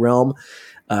Twilight Realm,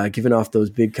 giving off those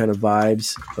big kind of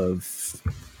vibes of,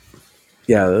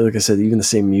 like I said, even the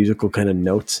same musical kind of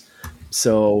notes.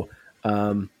 So,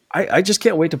 I just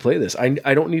can't wait to play this.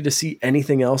 I don't need to see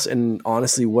anything else. And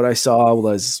honestly, what I saw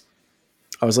was,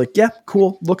 I was like, yeah,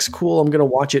 cool. Looks cool. I'm going to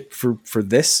watch it for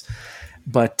this.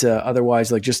 But otherwise,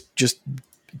 like just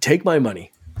take my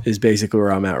money is basically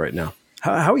where I'm at right now.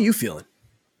 How are you feeling?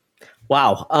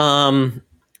 Wow. I'm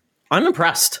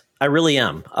impressed. I really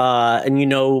am. And you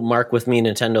know, Mark, with me,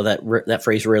 Nintendo, that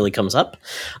phrase rarely comes up.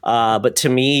 But to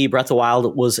me, Breath of the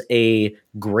Wild was a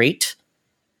great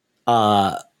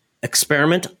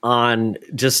experiment on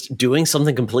just doing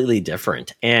something completely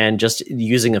different and just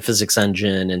using a physics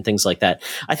engine and things like that.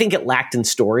 I think it lacked in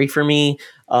story for me.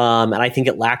 And I think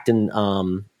it lacked in,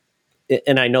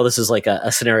 and I know this is like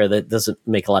a scenario that doesn't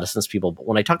make a lot of sense to people, but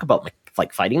when I talk about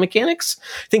like fighting mechanics,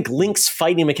 I think Link's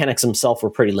fighting mechanics himself were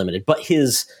pretty limited, but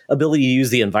his ability to use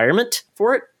the environment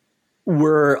for it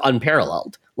were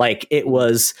unparalleled. Like it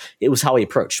was how he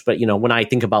approached. But, you know, when I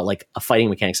think about like a fighting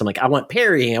mechanics, I'm like, I want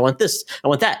parrying. I want this. I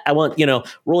want that. I want,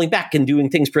 rolling back and doing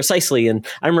things precisely. And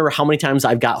I remember how many times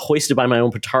I've got hoisted by my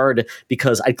own petard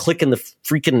because I'd click in the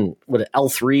freaking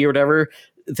L3 or whatever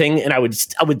thing. And I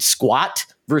would squat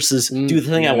versus do the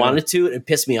thing I wanted to. It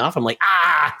pissed me off. I'm like,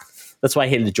 that's why I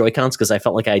hated the Joy-Cons, because I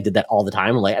felt like I did that all the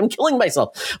time. I'm like, I'm killing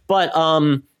myself. But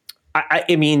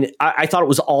I mean, I thought it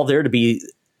was all there to be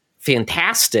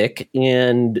fantastic,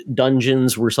 and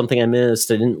dungeons were something I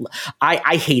missed.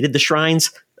 I hated the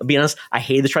shrines. I'll be honest. I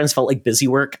hated the shrines. Felt like busy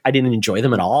work. I didn't enjoy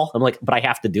them at all. I'm like, but I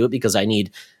have to do it because I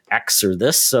need X or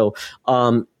this. So,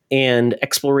 and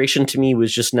exploration to me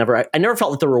was just never, I never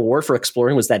felt that the reward for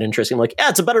exploring was that interesting. I'm like, yeah,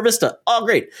 it's a better vista. Oh,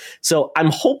 great. So I'm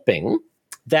hoping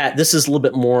that this is a little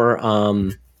bit more,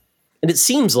 and it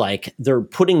seems like they're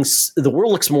putting, the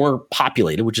world looks more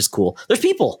populated, which is cool. There's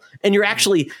people, and you're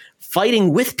actually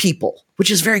fighting with people,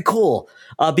 which is very cool.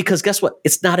 Because guess what?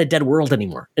 It's not a dead world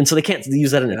anymore. And so they can't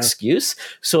use that as an excuse.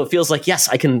 So it feels like, yes,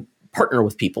 I can partner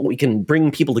with people. We can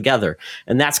bring people together.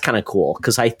 And that's kind of cool,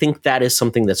 because I think that is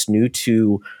something that's new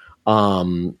to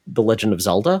The Legend of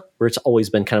Zelda, where it's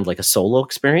always been kind of like a solo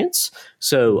experience.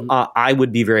 So I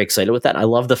would be very excited with that. I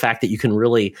love the fact that you can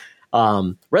really,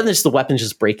 rather than just the weapons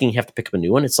just breaking, you have to pick up a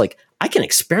new one. It's like, I can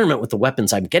experiment with the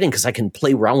weapons I'm getting because I can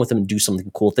play around with them and do something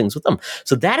cool things with them.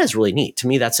 So that is really neat. To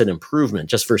me, that's an improvement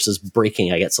just versus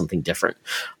breaking. I get something different.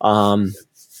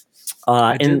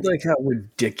 I did like how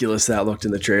ridiculous that looked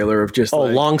in the trailer of just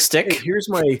long stick. Hey, here's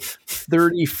my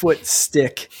 30-foot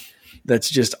stick that's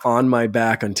just on my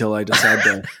back until I decide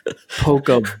to poke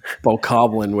a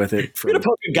bokoblin with it. You're gonna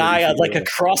poke a guy on like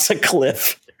across a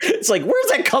cliff. It's like, where's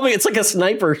that coming? It's like a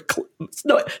sniper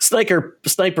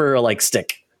like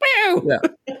stick. Yeah,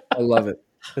 I love it.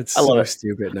 It's so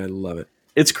stupid, and I love it.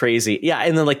 It's crazy. Yeah,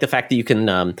 and then like the fact that you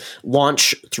can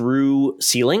launch through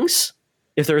ceilings.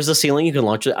 If there is a ceiling, you can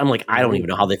launch it. I'm like, I don't even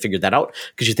know how they figured that out,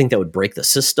 because you think that would break the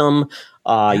system.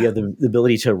 You have the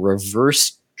ability to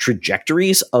reverse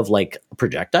trajectories of like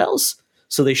projectiles.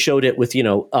 So they showed it with,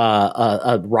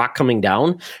 a rock coming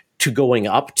down to going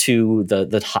up to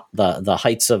the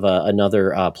heights of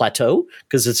another plateau,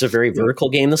 because it's a very vertical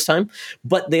game this time.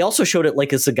 But they also showed it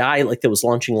like it's a guy like that was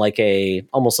launching like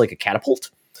almost like a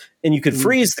catapult. And you could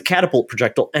freeze the catapult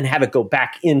projectile and have it go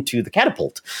back into the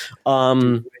catapult.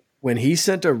 When he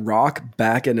sent a rock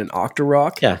back in an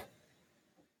Octorok.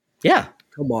 Yeah.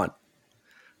 Come on.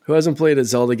 Who hasn't played a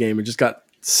Zelda game and just got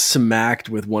smacked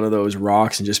with one of those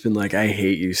rocks and just been like, I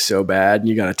hate you so bad. And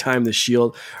you got to time the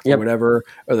shield or whatever,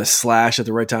 or the slash at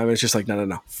the right time. And it's just like,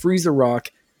 no. Freeze the rock,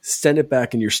 send it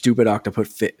back in your stupid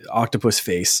octopus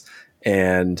face,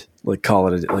 and like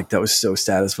call it like that was so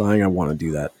satisfying. I want to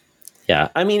do that. Yeah,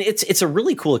 I mean, it's a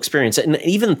really cool experience, and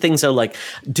even things that like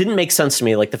didn't make sense to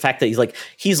me, like the fact that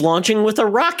he's launching with a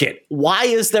rocket. Why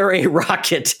is there a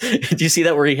rocket? Did you see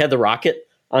that where he had the rocket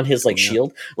on his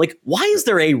shield? Like, why is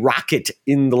there a rocket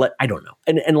in the? I don't know.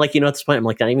 And at this point, I'm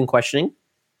like not even questioning.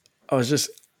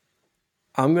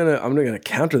 I'm gonna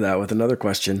counter that with another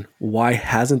question. Why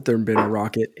hasn't there been a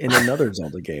rocket in another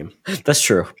Zelda game? That's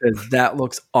true. Because that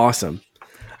looks awesome.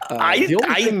 The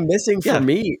only thing missing for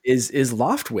me is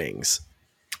loft wings.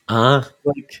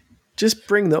 Just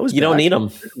bring those. You don't need them.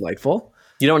 They're delightful.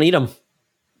 You don't need them.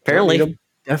 Apparently,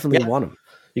 definitely want them.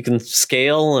 You can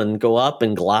scale and go up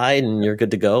and glide, and you're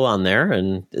good to go on there,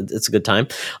 and it's a good time.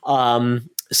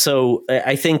 So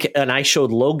I think, and I showed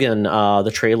Logan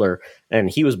the trailer, and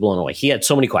he was blown away. He had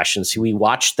so many questions. We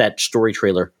watched that story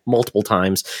trailer multiple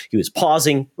times. He was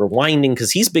pausing, rewinding,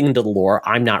 because he's big into the lore.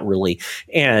 I'm not really.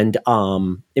 And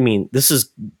I mean, this is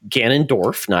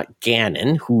Ganondorf, not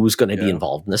Ganon, who's going to be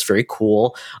involved in this. Very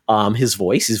cool. He's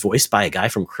voiced by a guy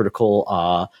from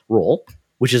Critical Role,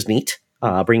 which is neat.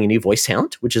 Bringing new voice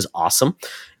talent, which is awesome.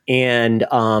 And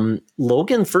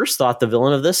Logan first thought the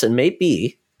villain of this, and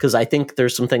maybe, because I think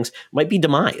there's some things, might be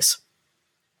Demise.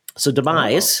 So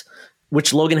Demise,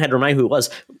 which Logan had to remind who it was.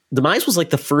 Demise was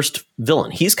like the first villain.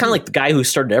 He's kind of like the guy who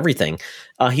started everything.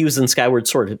 He was in Skyward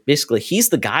Sword. Basically, he's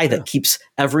the guy that keeps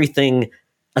everything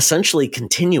essentially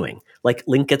continuing. Like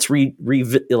Link gets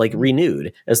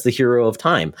renewed as the hero of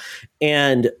time.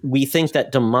 And we think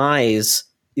that Demise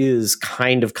is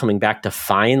kind of coming back to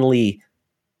finally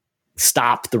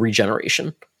stop the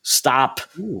regeneration, stop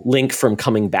Link from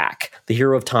coming back, the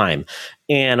hero of time.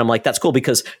 And I'm like, that's cool,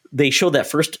 because they showed that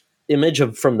first image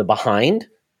from the behind.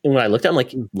 And when I looked at it, I'm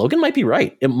like, Logan might be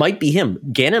right. It might be him.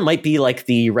 Ganon might be like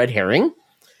the red herring,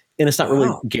 and it's not really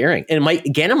Ganon. And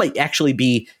Ganon might actually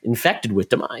be infected with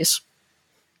Demise.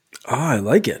 Oh, I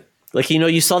like it. Like,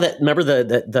 you saw that, remember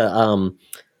the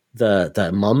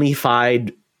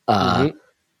mummified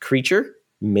creature?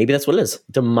 Maybe that's what it is.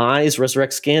 Demise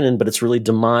resurrects Ganon, but it's really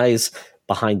Demise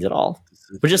behind it all,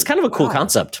 which is kind of a cool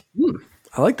concept.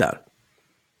 I like that.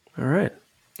 All right.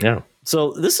 Yeah.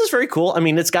 So this is very cool. I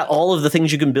mean, it's got all of the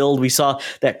things you can build. We saw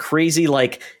that crazy,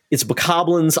 it's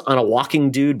bokoblins on a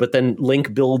walking dude, but then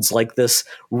Link builds like this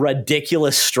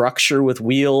ridiculous structure with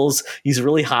wheels. He's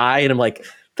really high, and I'm like,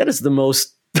 that is the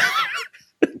most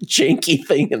janky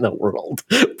thing in the world,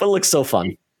 but it looks so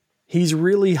fun. He's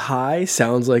really high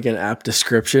sounds like an apt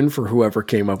description for whoever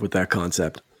came up with that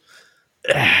concept.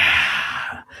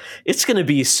 It's going to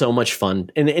be so much fun.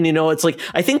 And it's like,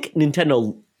 I think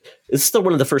Nintendo, it's still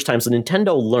one of the first times that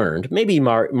Nintendo learned, maybe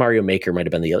Mario Maker might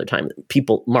have been the other time,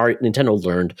 Nintendo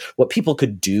learned what people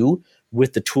could do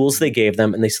with the tools they gave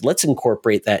them. And they said, let's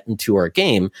incorporate that into our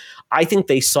game. I think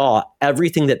they saw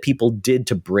everything that people did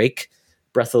to break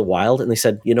Breath of the Wild. And they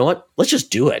said, you know what, let's just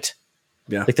do it.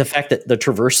 Yeah. Like the fact that the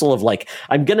traversal of like,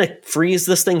 I'm going to freeze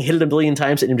this thing, hit it a billion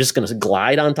times, and I'm just going to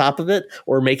glide on top of it,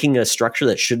 or making a structure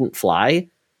that shouldn't fly.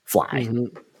 Mm-hmm.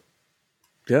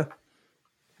 Yeah.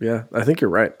 Yeah. I think you're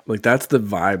right. Like that's the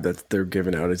vibe that they're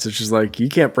giving out. It's just like, you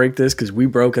can't break this because we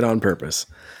broke it on purpose.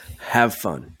 Have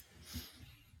fun.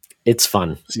 It's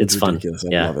fun. It's ridiculous.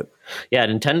 Fun. I love it. Yeah.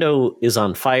 Nintendo is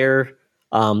on fire.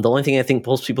 The only thing I think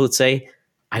most people would say,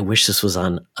 I wish this was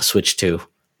on a Switch 2.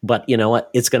 But you know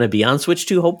what? It's going to be on Switch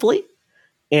 2, hopefully,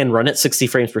 and run at 60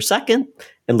 frames per second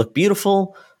and look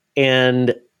beautiful.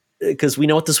 And because we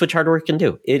know what the Switch hardware can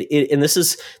do. And this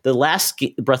is the last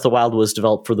Breath of the Wild was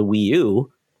developed for the Wii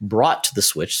U, brought to the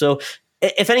Switch. So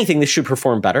if anything, this should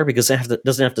perform better because it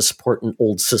doesn't have to support an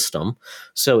old system.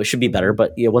 So it should be better.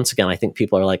 But once again, I think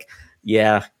people are like,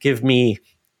 yeah, give me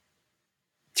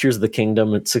Tears of the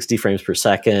Kingdom at 60 frames per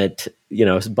second,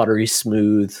 buttery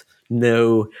smooth.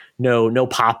 No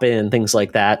pop in, things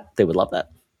like that. They would love that.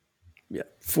 Yeah,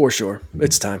 for sure.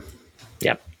 It's time.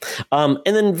 Yeah. And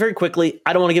then very quickly,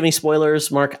 I don't want to give any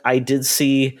spoilers, Mark. I did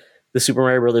see the Super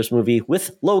Mario Brothers movie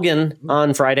with Logan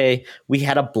on Friday. We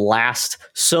had a blast.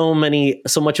 So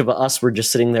much of us were just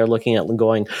sitting there looking at and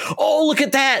going, oh, look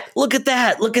at that. Look at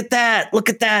that. Look at that. Look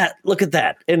at that. Look at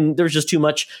that. And there's just too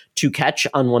much to catch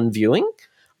on one viewing.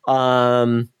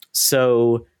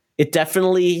 So it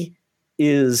definitely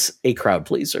is a crowd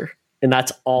pleaser. And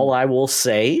that's all I will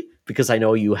say, because I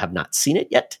know you have not seen it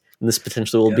yet. And this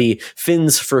potentially will be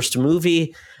Finn's first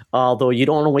movie, although you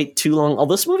don't want to wait too long.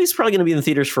 Although this movie is probably going to be in the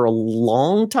theaters for a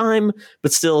long time,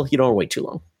 but still, you don't want to wait too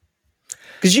long.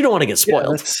 Because you don't want to get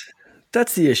spoiled. Yeah,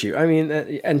 that's the issue. I mean,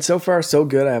 and so far, so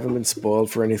good. I haven't been spoiled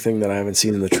for anything that I haven't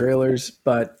seen in the trailers.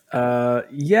 But I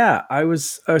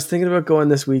was thinking about going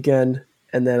this weekend,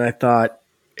 and then I thought,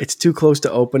 it's too close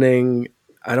to opening.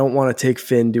 I don't want to take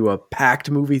Finn to a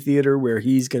packed movie theater where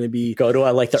he's going to be go to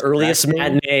the earliest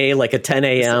matinee, like a 10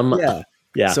 a.m.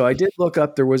 Yeah. So I did look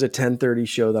up. There was a 10:30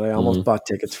 show that I almost bought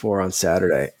tickets for on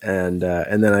Saturday, and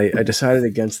then I decided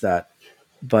against that.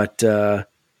 But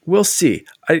we'll see.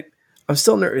 I'm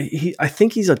still nervous. I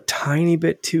think he's a tiny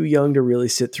bit too young to really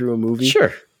sit through a movie.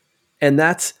 Sure. And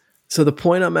so the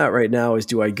point I'm at right now is,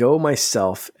 do I go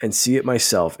myself and see it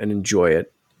myself and enjoy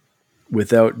it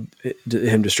without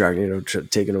him distracting,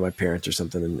 taking to my parents or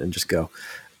something and just go?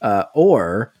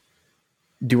 Or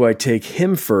do I take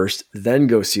him first, then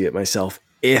go see it myself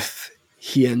if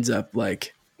he ends up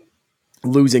like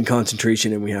losing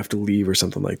concentration and we have to leave or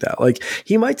something like that? Like,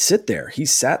 he might sit there. He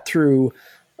sat through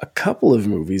a couple of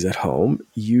movies at home,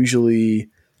 usually,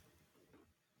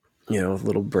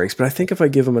 little breaks. But I think if I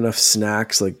give him enough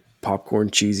snacks, like popcorn,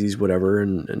 cheesies, whatever,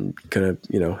 and kind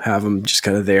of, have them just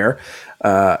kind of there,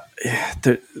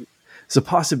 there's a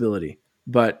possibility.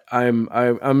 But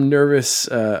I'm nervous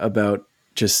about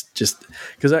just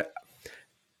because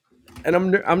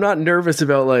I'm not nervous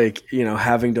about like,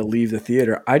 having to leave the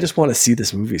theater. I just want to see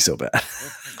this movie so bad.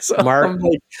 So Mark,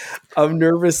 I'm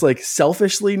nervous, like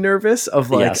selfishly nervous of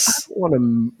like, yes. I don't want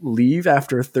to leave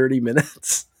after 30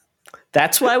 minutes.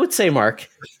 That's why I would say, Mark,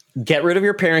 get rid of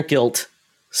your parent guilt.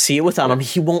 See it without him.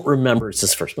 He won't remember it's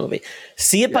his first movie.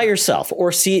 See it by yourself,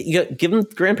 or give him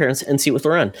grandparents and see it with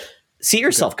Loren. See it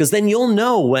yourself, because then you'll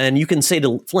know when you can say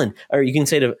to Flynn, or you can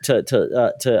say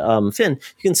to Finn,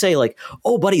 you can say like,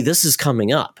 "Oh, buddy, this is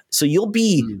coming up." So you'll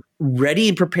be ready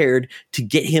and prepared to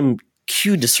get him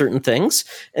cued to certain things.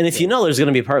 And if there's going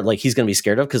to be a part like he's going to be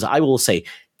scared of, because I will say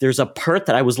there's a part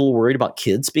that I was a little worried about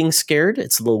kids being scared.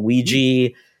 It's the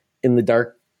Luigi in the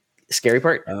dark. Scary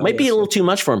part might be a little too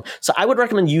much for him. So I would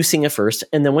recommend you seeing it first.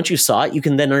 And then once you saw it, you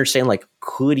can then understand, like,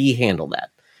 could he handle that?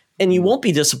 And you won't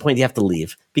be disappointed you have to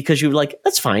leave, because you're like,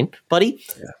 that's fine, buddy.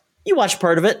 Yeah. You watch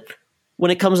part of it.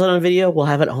 When it comes out on video, we'll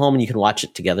have it at home and you can watch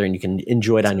it together and you can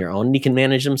enjoy it on your own and you can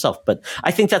manage himself. But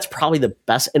I think that's probably the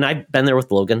best. And I've been there with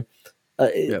Logan.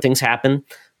 Things happen,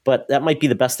 but that might be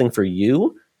the best thing for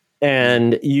you.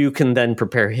 And you can then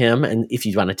prepare him. And if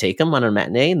you want to take him on a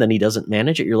matinee and then he doesn't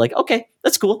manage it, you're like, okay,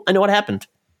 that's cool. I know what happened.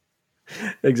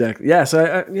 Exactly. Yeah.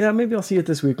 So yeah, maybe I'll see it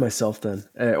this week myself then,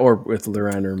 or with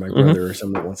Loren or my brother or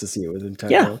someone that wants to see it with him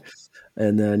tag Yeah. along.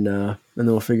 And then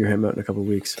we'll figure him out in a couple of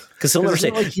weeks. Because he'll never it's say,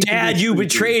 not like he can do "Dad, you 3D.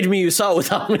 betrayed me. You saw it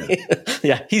without me."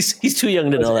 Yeah, he's too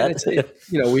young to know And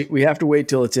that. we have to wait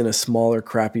till it's in a smaller,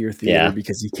 crappier theater Yeah.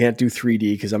 because he can't do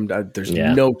 3D because there's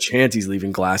Yeah. no chance he's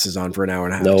leaving glasses on for an hour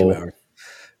and a half, No. 2 hours.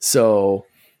 So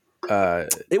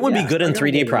It would be good in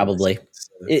 3D probably.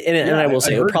 And I will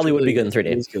say it probably would be good in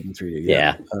 3D. It is good in 3D.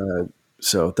 Yeah.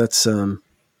 So that's all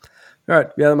right.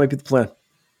 Yeah, that might be the plan.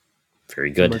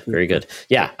 Very good. Very good.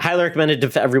 Yeah. Highly recommended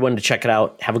to everyone to check it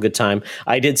out. Have a good time.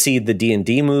 I did see the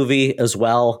D&D movie as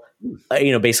well,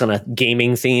 based on a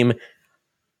gaming theme.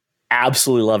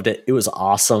 Absolutely loved it. It was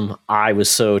awesome. I was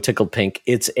so tickled pink.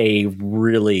 It's a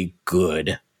really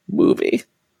good movie.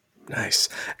 Nice.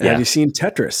 And have you seen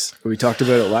Tetris? We talked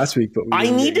about it last week, but I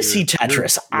need to see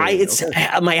Tetris.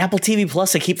 My Apple TV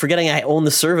Plus. I keep forgetting I own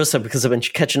the service because I've been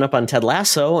catching up on Ted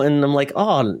Lasso, and I'm like,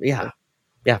 oh yeah,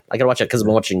 I gotta watch it because I've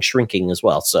been watching Shrinking as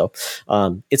well. So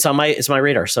it's on my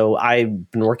radar. So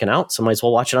I've been working out, so might as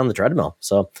well watch it on the treadmill.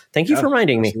 So thank you for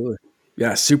reminding me.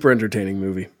 Yeah, super entertaining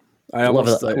movie. I love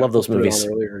those movies.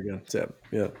 Earlier again. So,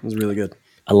 yeah, it was really good.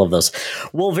 I love those.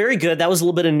 Well, very good. That was a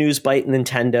little bit of news bite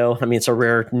Nintendo. I mean, it's a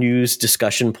rare news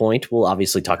discussion point. We'll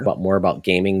obviously talk about more about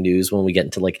gaming news when we get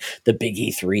into like the big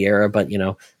E3 era, but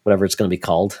whatever it's going to be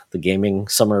called, the gaming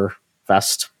summer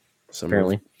fest,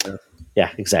 apparently.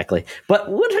 Yeah, exactly. But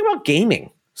we're going to talk about gaming.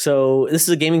 So this is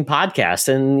a gaming podcast,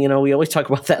 and we always talk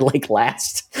about that like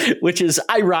last, which is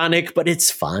ironic, but it's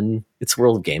fun. It's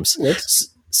World of Games. Yes.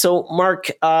 So,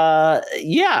 Mark,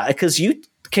 because you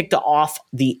kicked off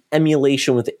the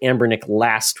emulation with Ambernick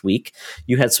last week.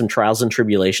 You had some trials and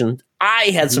tribulations. I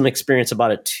had some experience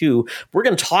about it too. We're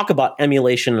going to talk about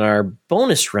emulation in our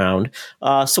bonus round.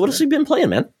 So what have you been playing,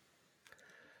 man?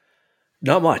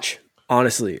 Not much,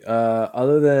 honestly.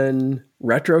 Other than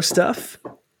retro stuff,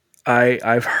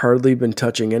 I've hardly been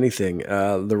touching anything.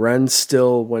 Loren's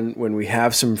still, when we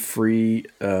have some free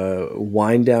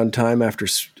wind down time after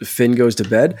Finn goes to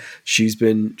bed, she's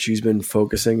been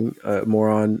focusing more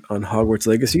on Hogwarts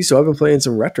Legacy. So I've been playing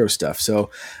some retro stuff. So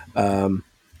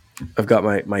I've got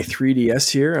my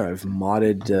 3DS here. I've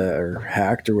modded or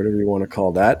hacked or whatever you want to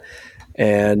call that,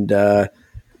 and the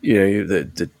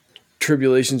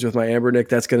tribulations with my Ambernick,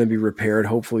 that's going to be repaired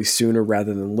hopefully sooner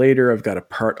rather than later. I've got a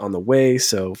part on the way,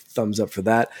 so thumbs up for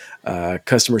that.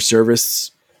 Customer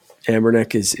service,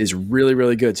 Ambernick is really,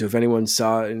 really good. So if anyone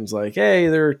saw it and was like, hey,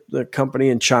 they're the company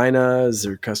in China, is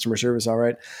their customer service all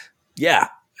right? Yeah,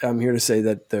 I'm here to say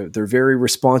that they're very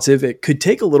responsive. It could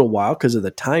take a little while because of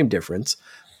the time difference,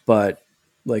 but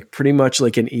like pretty much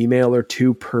like an email or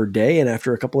two per day. And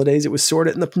after a couple of days, it was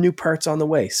sorted and the new part's on the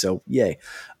way. So yay.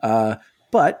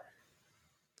 But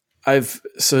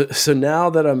so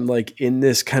now that I'm like in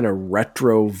this kind of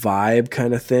retro vibe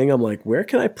kind of thing, I'm like, where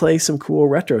can I play some cool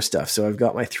retro stuff? So I've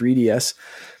got my 3DS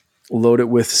loaded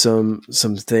with some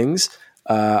things.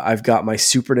 I've got my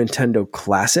Super Nintendo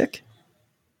Classic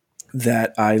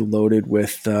that I loaded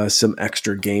with some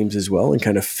extra games as well and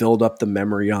kind of filled up the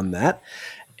memory on that.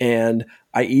 And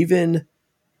I even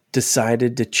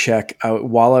decided to check out,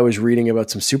 while I was reading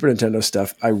about some Super Nintendo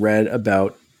stuff, I read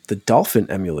about the Dolphin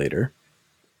emulator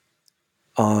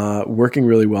working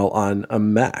really well on a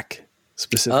Mac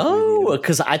specifically. Oh,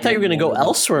 because I thought you were going to go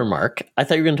elsewhere, Mark. I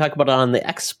thought you were going to talk about it on the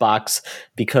Xbox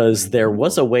because there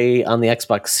was a way on the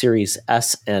Xbox Series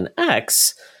S and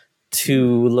X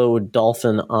to load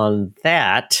Dolphin on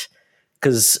that.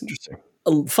 Because,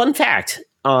 fun fact,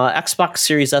 Xbox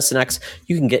Series S and X,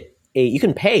 you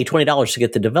can pay $20 to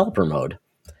get the developer mode,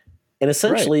 and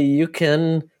essentially you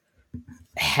can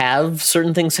have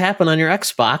certain things happen on your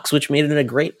Xbox, which made it a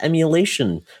great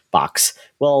emulation box.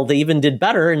 Well, they even did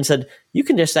better and said you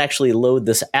can just actually load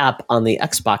this app on the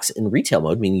Xbox in retail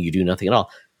mode, meaning you do nothing at all.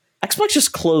 Xbox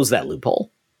just closed that loophole.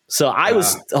 So I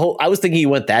was thinking you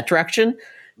went that direction.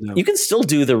 No. You can still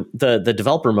do the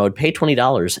developer mode, pay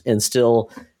 $20 and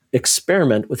still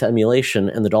experiment with emulation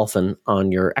and the Dolphin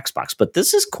on your Xbox. But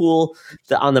this is cool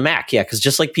on the Mac. Yeah, because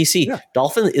just like PC,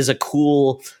 Dolphin is a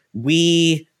cool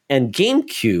Wii and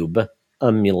GameCube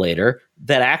emulator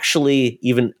that actually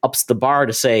even ups the bar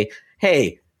to say,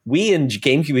 hey, Wii and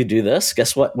GameCube do this.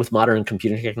 Guess what? With modern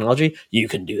computing technology, you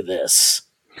can do this.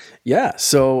 Yeah.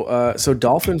 So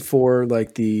Dolphin for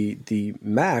like the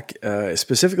Mac,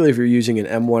 specifically if you're using an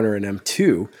M1 or an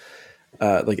M2,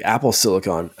 like Apple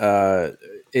Silicon,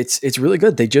 it's really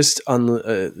good. They just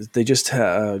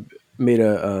made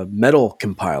a metal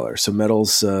compiler. So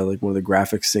metal's like one of the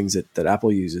graphics things that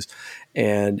Apple uses,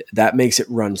 and that makes it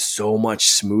run so much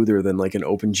smoother than like an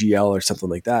OpenGL or something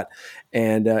like that.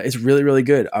 And it's really, really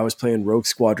good. I was playing Rogue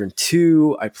Squadron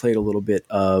 2. I played a little bit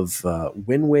of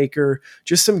Wind Waker,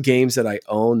 just some games that I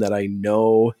own that I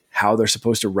know how they're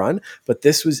supposed to run, but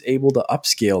this was able to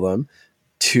upscale them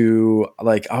to,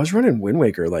 like, I was running Wind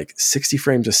Waker like 60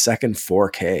 frames a second,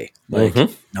 4K, like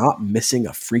not missing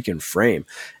a freaking frame.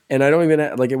 And I don't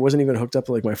even like, it wasn't even hooked up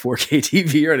to like my 4K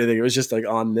TV or anything. It was just like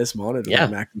on this monitor,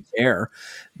 like MacBook Air,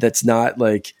 that's not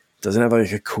like, doesn't have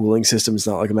like a cooling system. It's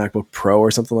not like a MacBook Pro or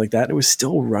something like that. It was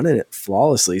still running it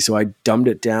flawlessly. So I dumbed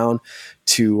it down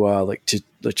to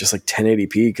just like 1080p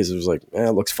because it was like,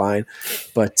 it looks fine.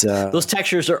 But those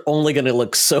textures are only going to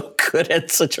look so good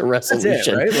at such a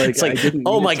resolution. Right? Like, it's like,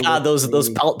 oh my God, those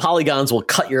polygons will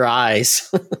cut your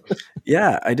eyes.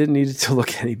 Yeah, I didn't need it to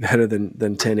look any better than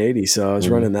 1080. So I was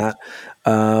running that.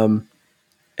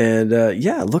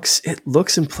 It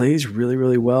looks and plays really,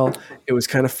 really well. It was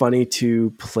kind of funny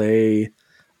to play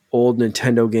old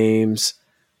Nintendo games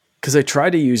because I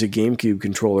tried to use a GameCube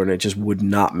controller and it just would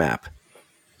not map.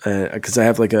 Because I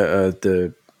have like I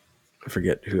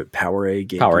forget who PowerA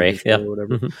game, yeah, or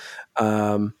whatever.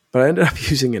 But I ended up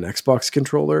using an Xbox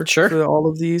controller for all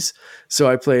of these. So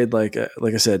I played like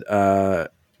I said, I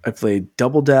played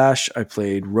Double Dash, I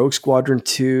played Rogue Squadron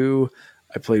 2,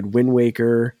 I played Wind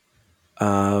Waker.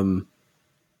 And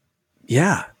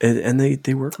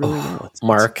they work really well.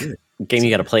 Mark, game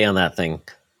you got to play on that thing.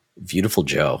 Beautiful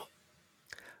Joe.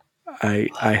 I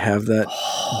have that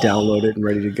downloaded and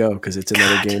ready to go because it's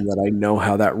another game that I know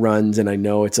how that runs and I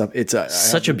know it's up. It's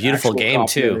such a beautiful game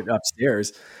too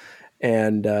upstairs,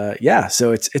 and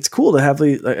so it's cool to have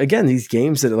these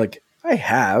games that like I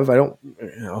have. I don't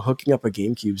hooking up a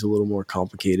GameCube's a little more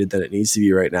complicated than it needs to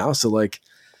be right now. So like,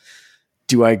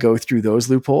 do I go through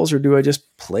those loopholes or do I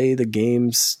just play the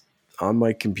games on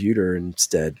my computer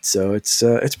instead? So it's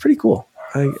pretty cool.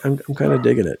 I'm kind of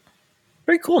digging it.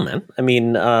 Very cool, man. I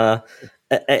mean, I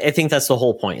think that's the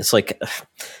whole point. It's like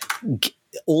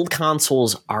old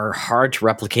consoles are hard to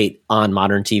replicate on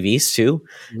modern TVs too,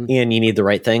 and you need the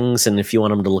right things. And if you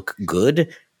want them to look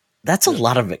good, that's a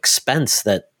lot of expense.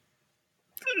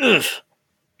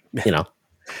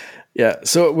 Yeah.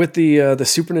 So with the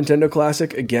Super Nintendo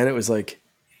Classic, again, it was like,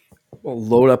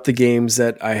 load up the games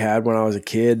that I had when I was a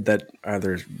kid that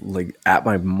either like at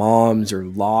my mom's or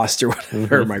lost or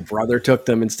whatever. My brother took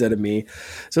them instead of me.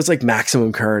 So it's like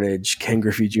Maximum Carnage, Ken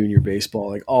Griffey Jr. Baseball,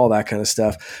 like all that kind of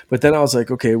stuff. But then I was like,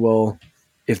 okay, well,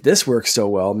 if this works so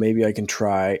well, maybe I can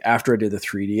try, after I did the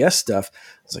 3DS stuff,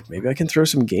 I was like, maybe I can throw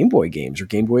some Game Boy games or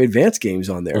Game Boy Advance games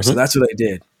on there. So that's what I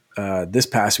did. This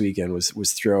past weekend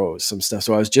was throw some stuff.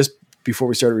 So I was just, before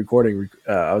we started recording,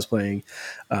 I was playing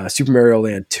Super Mario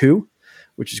Land 2,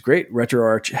 which is great.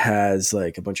 RetroArch has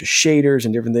like a bunch of shaders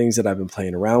and different things that I've been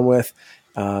playing around with,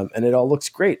 and it all looks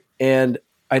great. And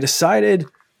I decided,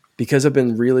 because I've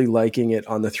been really liking it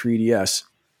on the 3DS,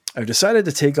 I've decided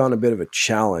to take on a bit of a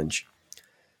challenge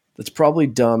that's probably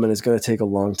dumb and is going to take a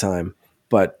long time,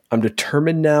 but I'm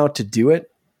determined now to do it,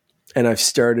 and I've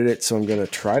started it, so I'm going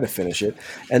to try to finish it,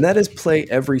 and that is play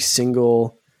every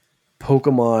single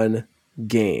Pokemon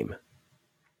game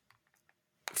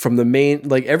from the main,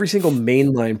 like every single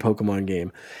mainline Pokemon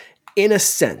game, in a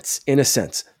sense.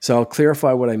 So I'll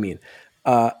clarify what I mean.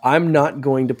 I'm not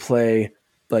going to play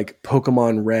like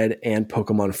Pokemon Red and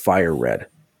Pokemon Fire Red.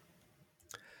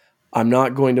 I'm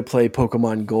not going to play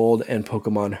Pokemon Gold and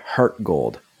Pokemon Heart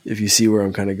Gold, if you see where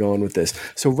I'm kind of going with this.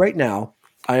 So right now,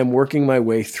 I am working my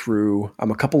way through,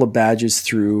 I'm a couple of badges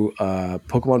through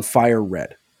Pokemon Fire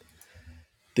Red,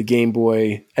 the Game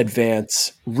Boy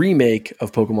Advance remake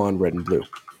of Pokemon Red and Blue.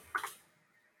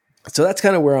 So that's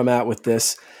kind of where I'm at with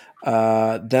this.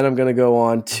 Then I'm going to go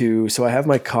on to, so I have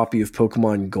my copy of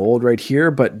Pokemon Gold right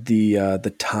here, but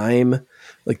the time,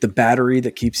 like the battery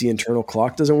that keeps the internal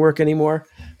clock doesn't work anymore.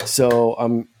 So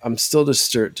I'm still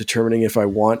just determining if I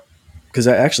want, because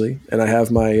I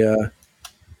have my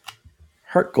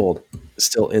Heart Gold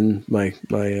still in my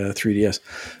 3DS.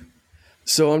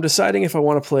 So I'm deciding if I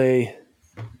want to play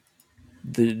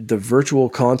the virtual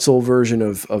console version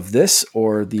of this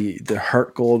or the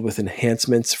Heart Gold with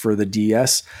enhancements for the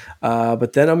DS.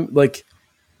 But then I'm like,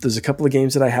 there's a couple of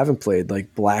games that I haven't played,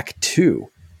 like Black 2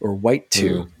 or White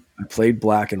 2. I played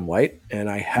Black and White, and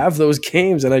I have those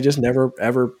games and I just never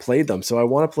ever played them. So I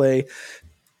want to play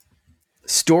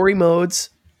story modes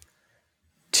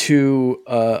to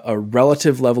a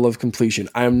relative level of completion.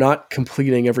 I am not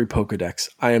completing every Pokedex.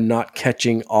 I am not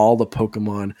catching all the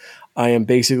Pokemon. I am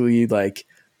basically like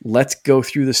let's go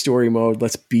through the story mode.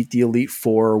 Let's beat the Elite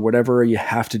Four or whatever you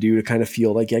have to do to kind of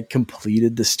feel like I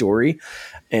completed the story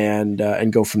and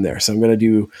go from there. So I'm going to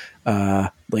do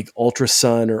like Ultra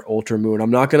Sun or Ultra Moon.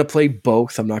 I'm not going to play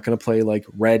both. I'm not going to play like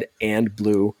red and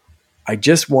blue. I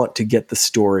just want to get the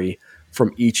story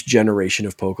from each generation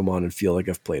of Pokemon and feel like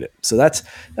I've played it. So that's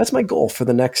my goal for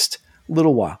the next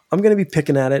little while. I'm going to be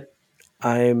picking at it.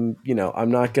 I'm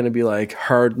not going to be like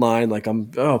hard line, like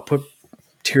put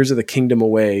Tears of the Kingdom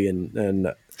away and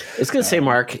I was going to say,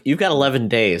 Mark, you've got 11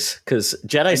 days because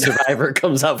Jedi Survivor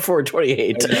comes out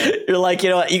 4/28. You're like, you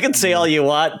know what? You can say all you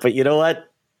want, but you know what?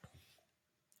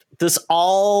 This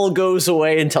all goes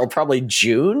away until probably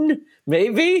June,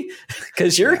 maybe,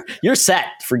 because you're set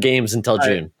for games until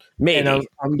June. Maybe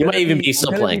you might even be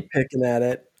still playing. Picking at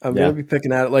it. I'm going to be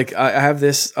picking at it. Like I'll have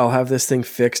this thing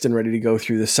fixed and ready to go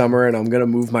through the summer, and I'm going to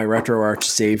move my RetroArch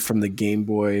save from the Game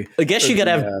Boy. I guess you got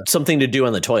to have something to do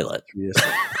on the toilet.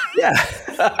 Yeah.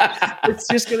 It's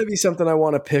just going to be something I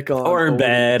want to pick on. Or in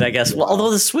bed, I guess. Well,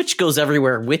 although the Switch goes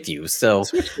everywhere with you. So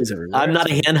I'm not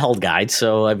a handheld guy.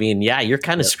 So, I mean, you're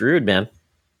kind of screwed, man.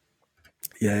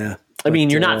 Yeah. I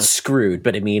mean, you're not screwed,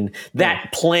 but I mean,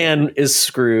 that plan is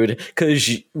screwed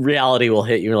because reality will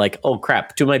hit you. You're like, oh,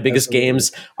 crap. 2 of my biggest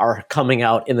games are coming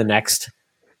out in the next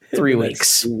 3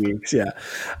 weeks. 2 weeks, yeah.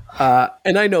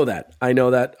 And I know that.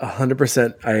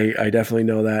 100%. I definitely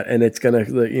know that. And it's going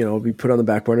to, be put on the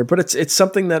back burner. But it's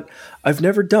something that I've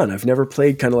never done. I've never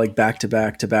played kind of like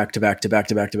back-to-back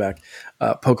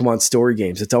Pokemon story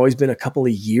games. It's always been a couple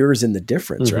of years in the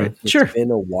difference, right? Sure. It's been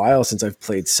a while since I've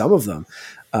played some of them.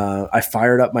 I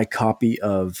fired up my copy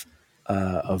of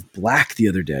Black the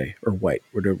other day, or White,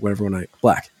 whatever one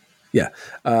Black. Yeah.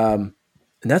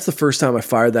 And that's the first time I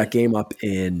fired that game up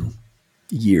in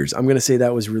years. I'm going to say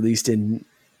that was released in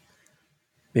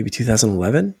maybe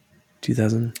 2011,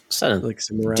 2000, like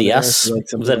somewhere around DS.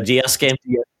 There. Was that a DS game?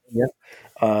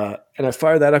 Yeah. And I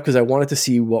fired that up because I wanted to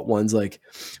see what ones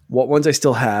I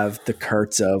still have the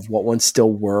carts of, what ones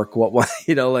still work, what one,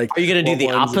 like. Are you going to do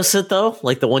the opposite though?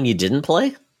 Like the one you didn't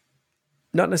play?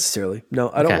 Not necessarily.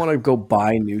 No, I don't want to go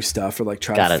buy new stuff or like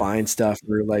try to find stuff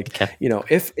or like,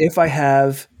 if I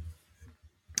have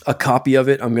a copy of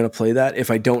it, I'm going to play that. If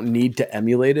I don't need to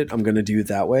emulate it, I'm going to do it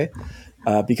that way.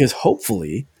 Because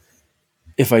hopefully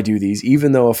if I do these,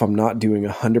 even though if I'm not doing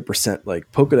 100%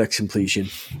 like Pokedex completion,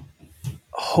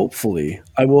 hopefully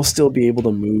I will still be able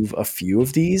to move a few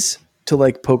of these to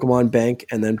like Pokemon Bank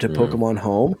and then to Pokemon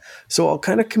Home. So I'll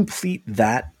kind of complete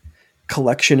that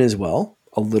collection as well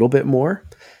a little bit more.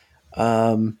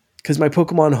 Because my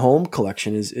Pokemon Home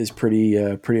collection is pretty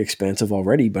expansive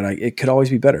already, but it could always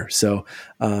be better. So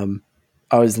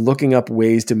I was looking up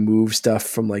ways to move stuff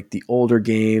from like the older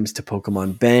games to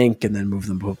Pokemon Bank and then move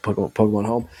them to Pokemon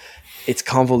Home. It's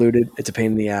convoluted. It's a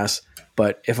pain in the ass.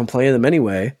 But if I'm playing them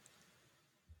anyway,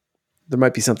 there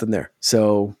might be something there.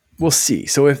 So we'll see.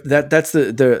 So if that's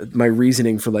my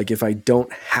reasoning for like if I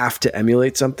don't have to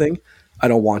emulate something, I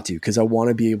don't want to, because I want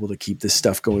to be able to keep this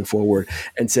stuff going forward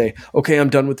and say, okay, I'm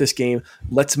done with this game.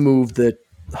 Let's move the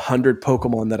 100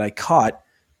 Pokemon that I caught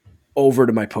over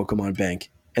to my Pokemon Bank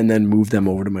and then move them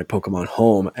over to my Pokemon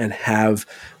Home and have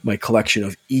my collection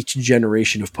of each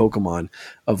generation of Pokemon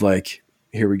of like,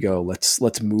 here we go. Let's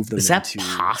move them. Is that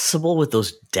possible with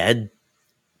those dead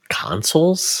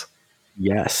consoles?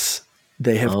 Yes.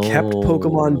 They have kept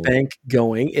Pokemon Bank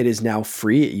going. It is now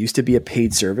free. It used to be a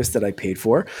paid service that I paid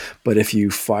for, but if you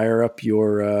fire up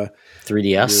your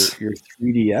 3DS, your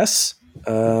 3DS,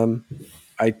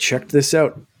 I checked this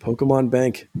out. Pokemon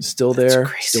Bank still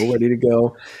there, still ready to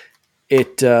go.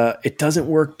 It doesn't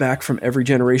work back from every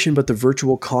generation, but the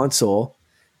Virtual Console,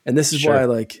 and this is why I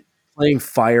like playing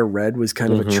Fire Red was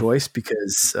kind of a choice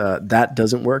because that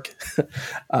doesn't work.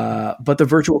 But the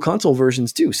Virtual Console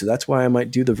versions do. So that's why I might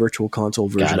do the Virtual Console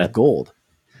version of Gold,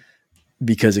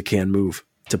 because it can move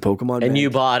to Pokemon And Bank. you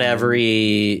bought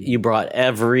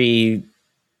every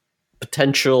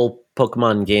potential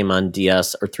Pokemon game on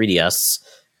DS or 3DS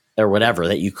or whatever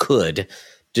that you could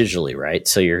digitally, right?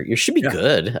 So you should be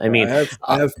good. I mean,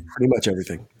 I have pretty much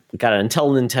everything. Got it.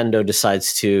 Until Nintendo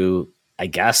decides to, I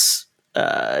guess,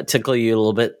 tickle you a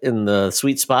little bit in the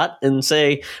sweet spot and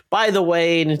say, by the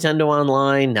way, Nintendo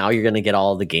Online, now you're going to get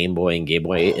all the Game Boy and Game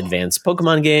Boy Advance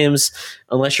Pokemon games,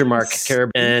 unless you're Mark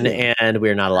Carabin, and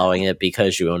we're not allowing it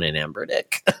because you own an Amber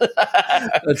Dick.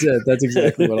 That's it. That's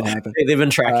exactly what'll happen. They've been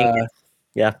tracking it.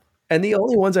 Yeah. And the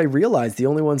only ones I realized, the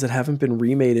only ones that haven't been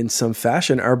remade in some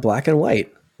fashion are Black and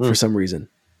White for some reason.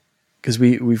 Because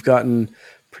we've gotten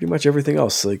pretty much everything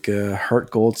else, like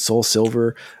Heart Gold, Soul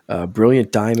Silver,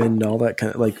 Brilliant Diamond, all that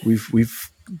kind of, like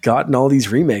we've gotten all these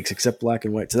remakes except Black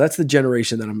and White. So that's the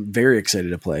generation that I'm very excited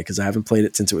to play because I haven't played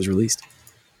it since it was released.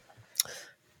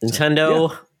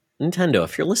 Nintendo,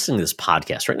 if you're listening to this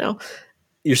podcast right now,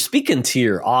 you're speaking to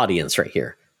your audience right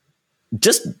here.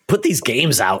 Just put these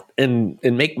games out and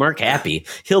make Mark happy.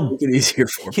 He'll make it easier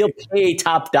for me. He'll pay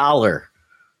top dollar.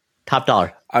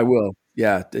 I will.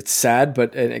 Yeah, it's sad,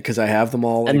 but because I have them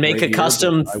all, and make a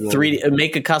custom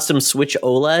make a custom Switch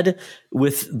OLED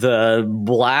with the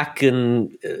black and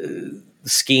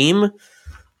scheme.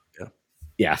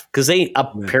 Yeah, because they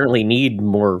apparently need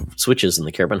more Switches in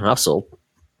the Caravan household.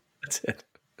 That's it.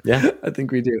 Yeah, I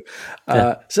think we do.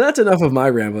 So that's enough of my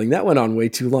rambling. That went on way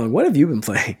too long. What have you been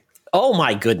playing? Oh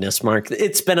my goodness, Mark.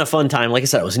 It's been a fun time. Like I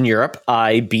said, I was in Europe.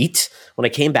 When I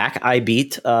came back, I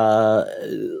beat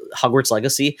Hogwarts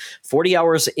Legacy. 40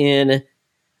 hours in.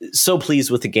 So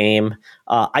pleased with the game.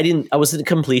 I wasn't a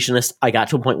completionist. I got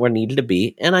to a point where I needed to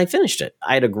be, and I finished it.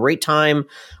 I had a great time.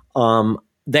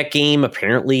 That game,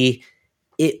 apparently,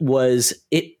 it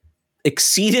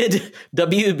exceeded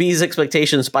WB's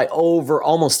expectations by over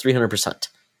almost 300%.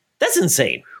 That's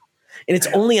insane. And it's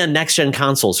only on next-gen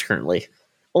consoles currently.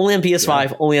 Only on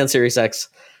PS5, only on Series X,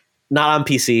 not on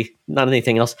PC, not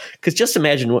anything else. Because just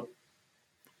imagine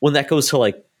when that goes to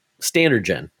like standard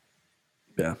gen.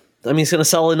 Yeah. I mean, it's going to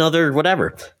sell another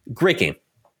whatever. Great game.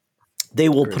 They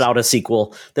will put out a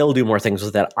sequel. They'll do more things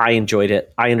with that. I enjoyed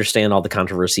it. I understand all the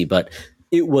controversy, but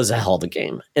it was a hell of a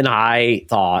game. And I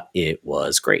thought it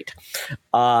was great.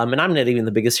 And I'm not even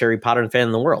the biggest Harry Potter fan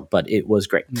in the world, but it was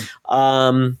great.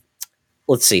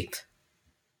 Let's see.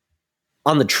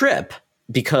 On the trip,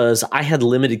 because I had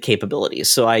limited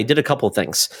capabilities. So I did a couple of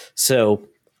things. So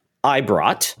I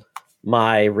brought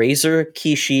my Razer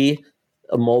Kishi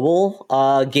mobile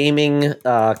gaming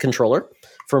controller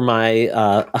for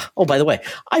my by the way,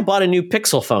 I bought a new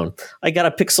Pixel phone. I got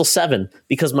a Pixel 7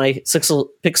 because my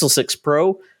Pixel 6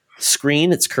 Pro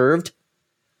screen, it's curved,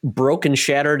 broke and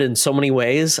shattered in so many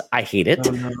ways. I hate it.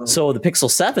 Oh, no. So the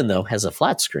Pixel 7 though has a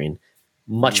flat screen,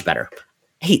 much better.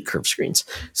 Hate curved screens.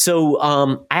 So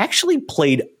I actually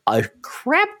played a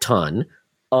crap ton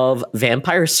of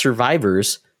Vampire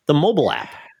Survivors, the mobile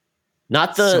app.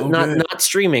 Not not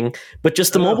streaming, but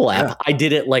just the mobile app. Yeah. I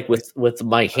did it like with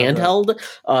my handheld,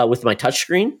 with my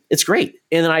touchscreen. It's great.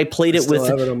 And then I played it with.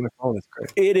 Have it on my phone. It's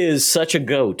great. It is such a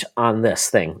goat on this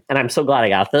thing, and I'm so glad I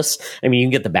got this. I mean, you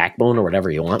can get the backbone or whatever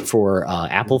you want for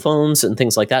Apple phones and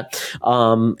things like that.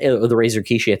 The Razer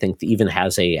Kishi, I think, even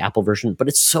has a Apple version, but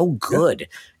it's so good.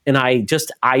 Yeah.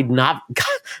 And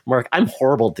Mark, I'm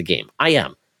horrible at the game. I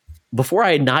am. Before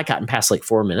I had not gotten past like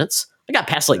 4 minutes. I got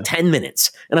past like 10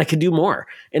 minutes and I could do more.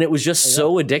 And it was just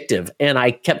so addictive. And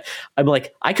I'm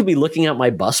like, I could be looking out my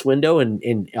bus window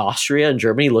in Austria and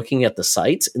Germany, looking at the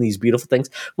sights and these beautiful things.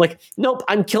 I'm like, nope,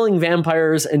 I'm killing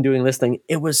vampires and doing this thing.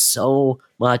 It was so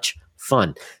much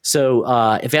fun. So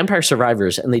Vampire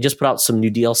Survivors, and they just put out some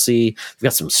new DLC. We've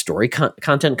got some story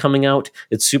content coming out.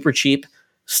 It's super cheap.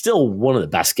 Still one of the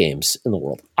best games in the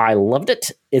world. I loved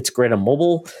it. It's great on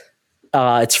mobile.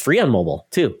 It's free on mobile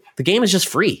too. The game is just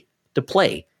free to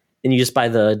play, and you just buy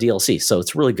the DLC. So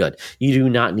it's really good. You do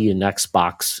not need an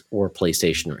Xbox or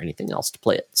PlayStation or anything else to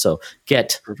play it. So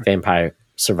get Vampire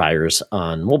Survivors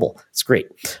on mobile. It's great.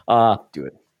 Do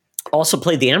it. Also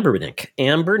played the Ambernick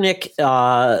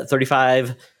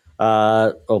 35.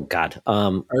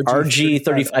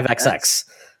 RG35XX.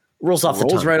 Rolls off the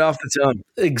tongue. Right off the tongue.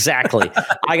 Exactly.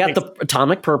 I got the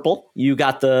Atomic Purple. You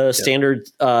got the standard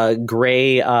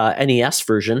gray NES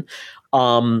version.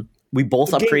 We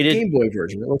both upgraded Game Boy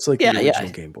version. It looks like the original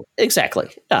Game Boy. Exactly.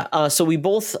 Yeah. So we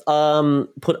both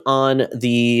put on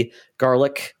the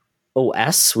Garlic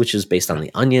OS, which is based on the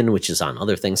Onion, which is on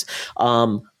other things.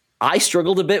 I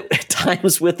struggled a bit at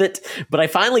times with it, but I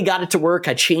finally got it to work.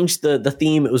 I changed the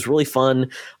theme. It was really fun.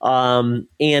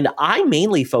 And I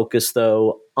mainly focused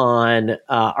though on the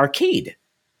arcade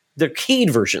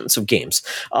versions of games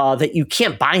that you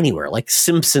can't buy anywhere, like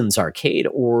Simpsons Arcade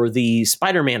or the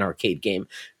Spider-Man arcade game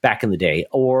back in the day,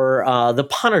 or the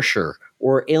Punisher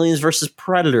or Aliens versus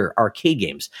Predator arcade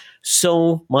games.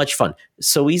 So much fun.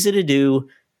 So easy to do.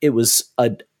 It was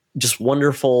just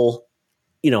wonderful,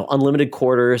 unlimited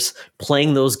quarters,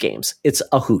 playing those games. It's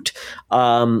a hoot.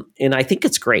 And I think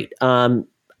it's great.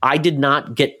 I did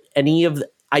not get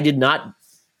I did not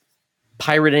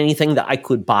pirate anything that I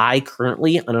could buy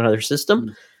currently on another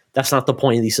system. That's not the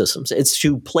point of these systems. It's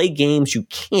to play games you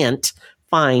can't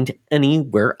find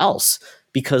anywhere else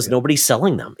because nobody's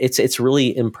selling them. It's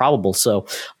really improbable. So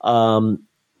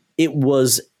it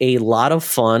was a lot of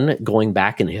fun going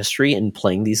back in history and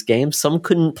playing these games. Some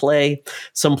couldn't play.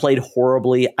 Some played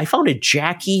horribly. I found a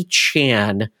Jackie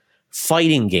Chan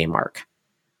fighting game, Mark.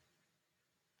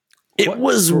 It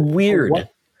was weird.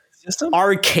 What system?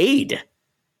 Arcade.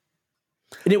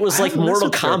 And it was like Mortal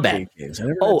Kombat. Games. I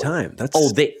never had time.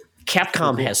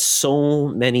 Capcom has so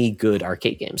many good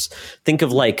arcade games. Think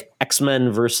of like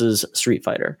X-Men versus Street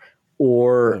Fighter,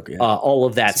 or all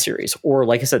of that series, or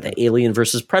like I said, the Alien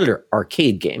versus Predator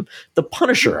arcade game, the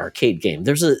Punisher arcade game.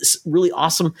 There's a really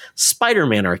awesome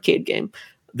Spider-Man arcade game.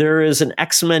 There is an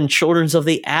X-Men Children of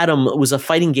the Atom. It was a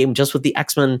fighting game just with the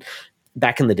X-Men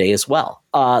back in the day as well.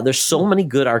 There's so many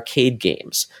good arcade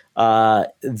games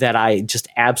that I just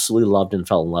absolutely loved and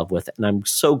fell in love with. And I'm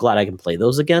so glad I can play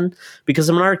those again because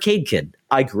I'm an arcade kid.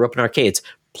 I grew up in arcades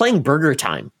playing Burger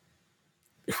Time.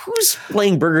 Who's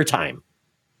playing Burger Time?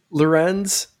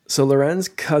 Loren's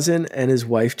cousin and his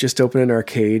wife just opened an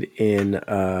arcade in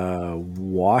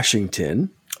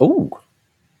Washington. Oh.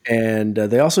 And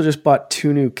they also just bought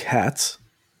 2 new cats.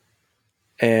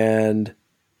 And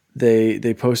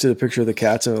they posted a picture of the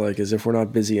cats and they're like, as if we're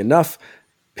not busy enough,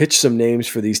 pitch some names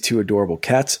for these 2 adorable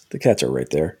cats. The cats are right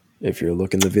there if you're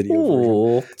looking the video.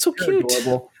 Oh, so cute.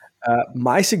 Adorable.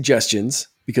 My suggestions,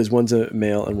 because one's a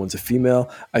male and one's a female,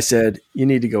 I said, you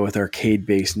need to go with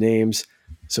arcade-based names.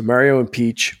 So Mario and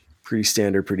Peach, pretty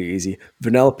standard, pretty easy.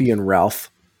 Vanellope and Ralph,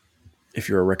 if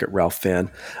you're a Wreck-It Ralph fan.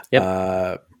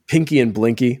 Yep. Pinky and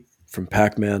Blinky from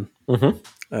Pac-Man. Mm-hmm.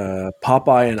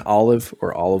 Popeye and Olive,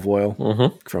 or Olive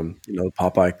Oil, from the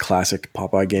Popeye classic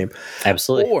Popeye game.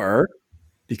 Absolutely. Or,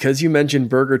 because you mentioned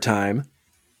Burger Time,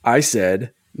 I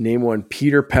said, name one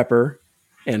Peter Pepper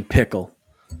and Pickle.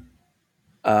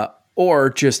 Or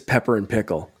just Pepper and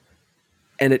Pickle.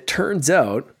 And it turns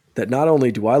out that not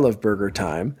only do I love Burger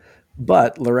Time,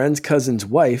 but Loren's cousin's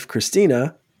wife,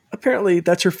 Christina, apparently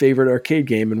that's her favorite arcade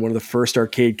game and one of the first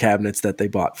arcade cabinets that they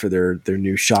bought for their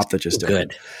new shop that just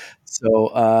opened. Good.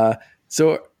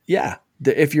 So yeah,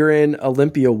 if you're in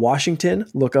Olympia, Washington,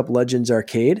 look up Legends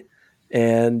Arcade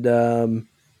and go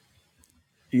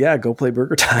play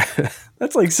Burger Time.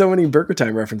 That's like so many Burger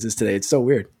Time references today. It's so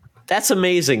weird. That's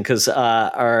amazing because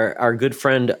our good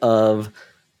friend of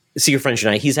Secret Friends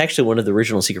Unite, he's actually one of the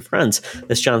original Secret Friends.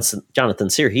 That's Jonathan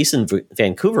Sear. He's in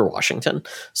Vancouver, Washington.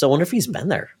 So I wonder if he's been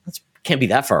there. That can't be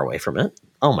that far away from it.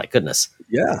 Oh my goodness.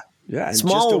 Yeah.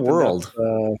 Small world.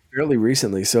 Fairly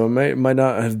recently, so it might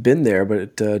not have been there, but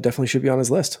it definitely should be on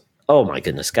his list. Oh my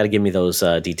goodness. Got to give me those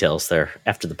details there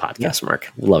after the podcast,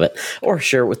 Mark. Love it. Or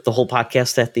share it with the whole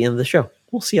podcast at the end of the show.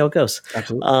 We'll see how it goes.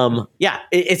 Absolutely.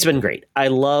 It's been great. I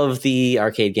love the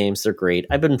arcade games. They're great.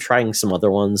 I've been trying some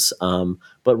other ones,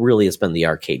 but really it's been the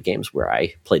arcade games where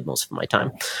I played most of my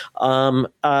time.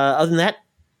 Other than that,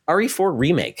 RE4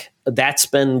 Remake. That's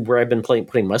been where I've been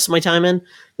putting most of my time in.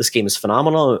 This game is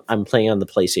phenomenal. I'm playing on the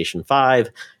PlayStation 5.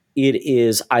 It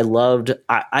is, I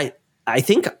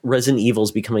think Resident Evil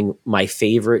is becoming my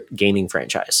favorite gaming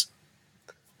franchise.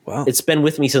 Wow. It's been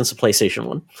with me since the PlayStation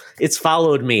 1. It's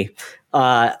followed me.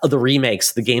 The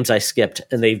remakes, the games I skipped,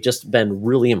 and they've just been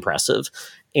really impressive.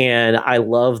 And I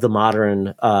love the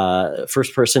modern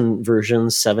first-person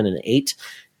versions, 7 and 8.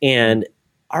 And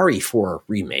RE4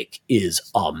 Remake is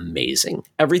amazing.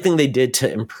 Everything they did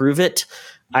to improve it.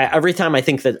 Every time I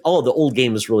think that, the old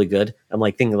game is really good, I'm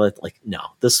like thinking no,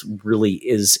 this really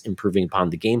is improving upon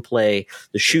the gameplay,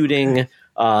 the shooting,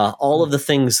 all of the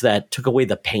things that took away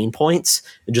the pain points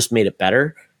and just made it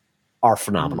better are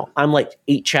phenomenal. I'm like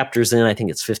 8 chapters in. I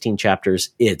think it's 15 chapters.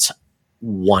 It's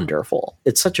wonderful.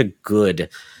 It's such a good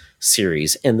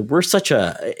series. And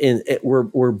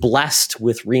we're blessed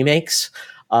with remakes.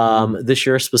 This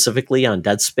year specifically on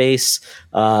Dead Space,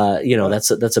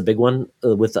 that's a big one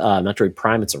with Metroid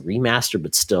Prime. It's a remaster,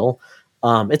 but still,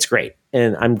 it's great.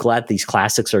 And I'm glad these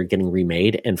classics are getting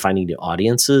remade and finding new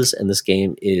audiences. And this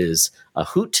game is a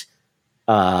hoot.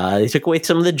 They took away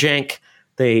some of the jank.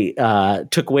 They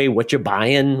took away what you're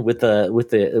buying with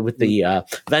the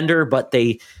vendor, but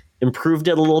they improved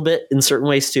it a little bit in certain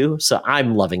ways too. So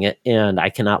I'm loving it, and I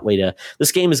cannot wait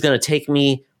this game is going to take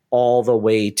me all the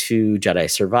way to Jedi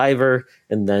Survivor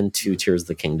and then to Tears of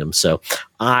the Kingdom. So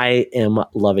I am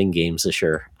loving games this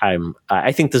year.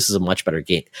 I think this is a much better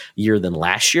year than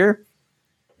last year.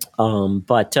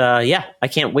 I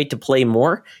can't wait to play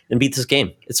more and beat this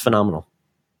game. It's phenomenal.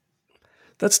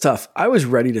 That's tough. I was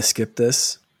ready to skip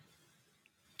this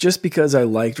just because I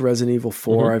liked Resident Evil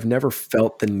 4. Mm-hmm. I've never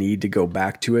felt the need to go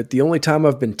back to it. The only time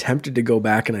I've been tempted to go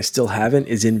back and I still haven't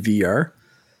is in VR.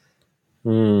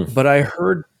 But I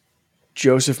heard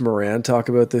Joseph Moran talk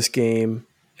about this game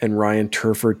and Ryan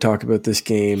Turford talk about this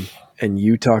game and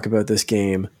you talk about this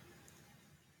game.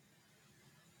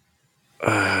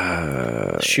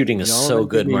 Shooting is so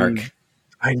good, Mark.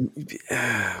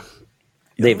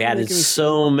 They've added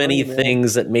so many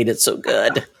things that made it so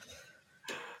good.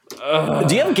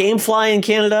 Do you have GameFly in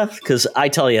Canada? Because I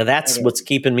tell you, that's what's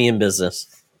keeping me in business.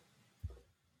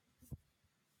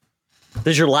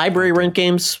 Does your library rent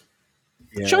games?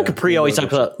 Yeah, Sean Capri always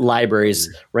talks about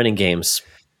libraries renting games.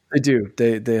 They do.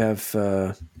 They have.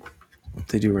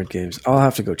 They do rent games. I'll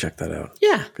have to go check that out.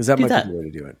 Yeah, because that might be the way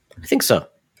to do it. I think so.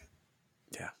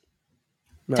 Yeah.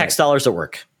 Tax dollars at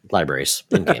work. Libraries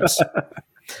and games.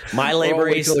 My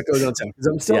libraries. Until it goes on sale.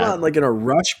 I'm still not like in a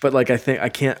rush, but like I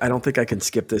don't think I can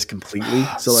skip this completely.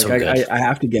 So like I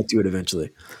have to get to it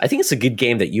eventually. I think it's a good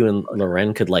game that you and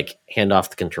Loren could like hand off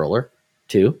the controller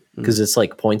too, because it's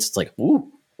like points. It's like,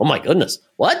 ooh, oh my goodness,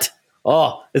 what?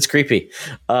 Oh, it's creepy.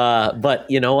 But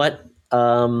you know what?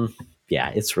 Yeah,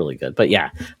 it's really good. But yeah,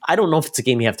 I don't know if it's a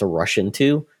game you have to rush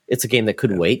into. It's a game that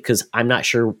could wait because I'm not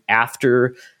sure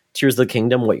after Tears of the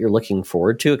Kingdom what you're looking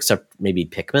forward to, except maybe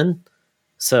Pikmin.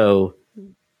 So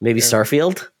maybe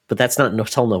Starfield, but that's not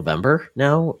until November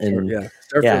now. And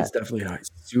Starfield's definitely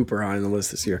super high on the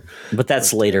list this year. But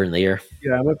that's later in the year.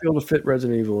 Yeah, I might be able to fit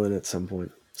Resident Evil in at some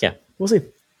point. Yeah, we'll see.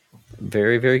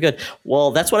 Very, very good.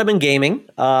 Well, that's what I've been gaming.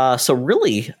 So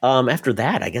really, after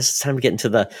that, I guess it's time to get into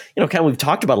the, kind of we've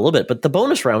talked about a little bit, but the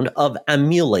bonus round of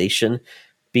Emulation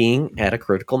being at a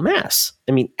critical mass.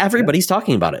 I mean, everybody's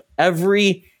talking about it.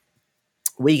 Every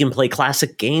way you can play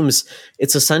classic games,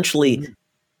 it's essentially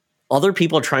other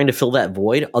people are trying to fill that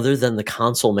void other than the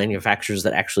console manufacturers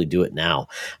that actually do it now.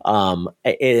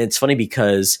 It's funny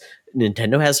because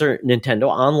Nintendo has their Nintendo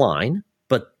Online,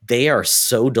 but they are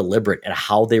so deliberate at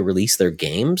how they release their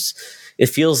games. It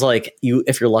feels like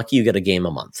if you're lucky, you get a game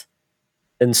a month.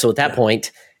 And so at that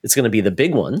point, it's going to be the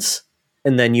big ones.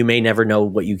 And then you may never know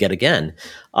what you get again.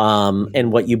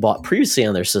 And what you bought previously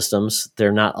on their systems,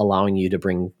 they're not allowing you to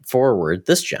bring forward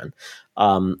this gen.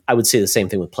 I would say the same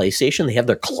thing with PlayStation. They have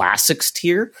their classics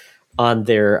tier on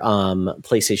their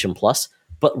PlayStation Plus,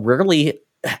 but rarely,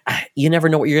 you never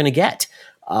know what you're going to get.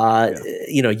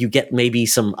 You get maybe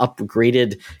some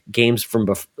upgraded games from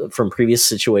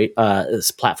previous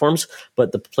platforms,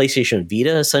 but the PlayStation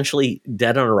Vita essentially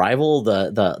dead on arrival.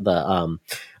 The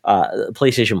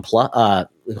PlayStation Plus,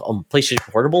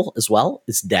 PlayStation Portable as well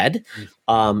is dead.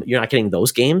 You're not getting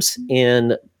those games,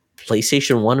 and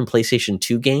PlayStation 1 and PlayStation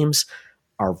 2 games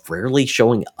are rarely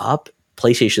showing up.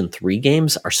 PlayStation 3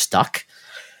 games are stuck.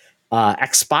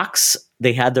 Xbox,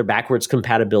 they had their backwards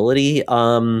compatibility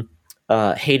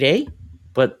heyday,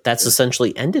 but that's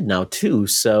essentially ended now too.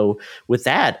 So with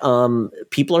that,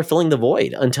 people are filling the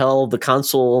void until the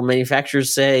console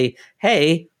manufacturers say,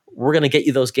 hey, we're going to get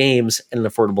you those games in an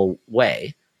affordable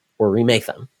way or remake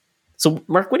them. So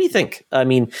Mark, what do you think? I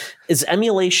mean, is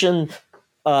emulation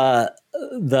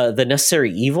the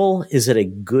necessary evil? Is it a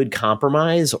good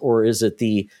compromise, or is it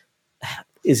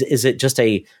is it just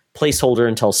a placeholder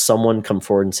until someone come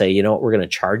forward and say, you know what, we're going to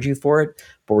charge you for it,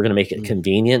 but we're going to make it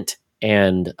convenient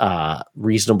and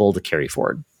reasonable to carry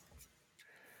forward?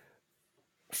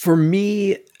 For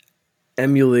me,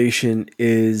 emulation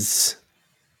is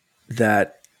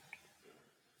that,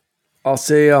 I'll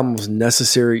say, almost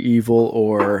necessary evil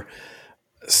or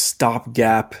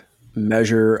stopgap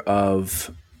measure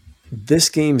of this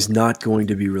game's not going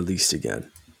to be released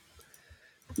again.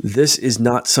 This is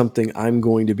not something I'm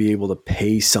going to be able to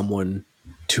pay someone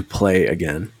to play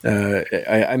again.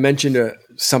 I mentioned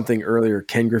something earlier,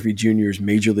 Ken Griffey Jr.'s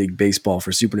Major League Baseball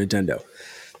for Super Nintendo.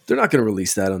 They're not going to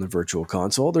release that on the Virtual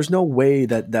Console. There's no way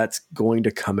that that's going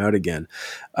to come out again.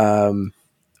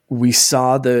 We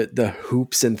saw the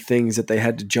hoops and things that they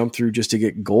had to jump through just to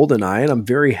get GoldenEye, and I'm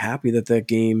very happy that that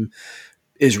game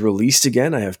is released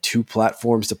again. I have 2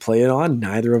 platforms to play it on.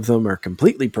 Neither of them are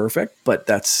completely perfect, but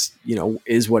that's,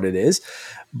 is what it is.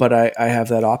 But I have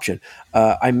that option.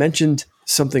 I mentioned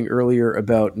something earlier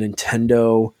about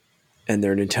Nintendo and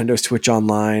their Nintendo Switch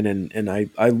Online, and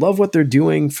I love what they're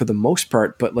doing for the most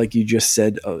part, but like you just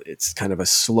said, it's kind of a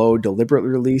slow, deliberate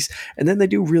release, and then they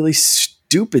do really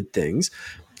stupid things,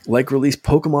 like release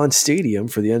Pokemon Stadium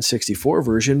for the N64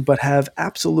 version, but have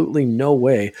absolutely no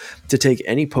way to take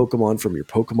any Pokemon from your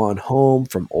Pokemon Home,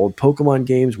 from old Pokemon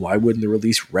games. Why wouldn't they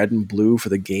release Red and Blue for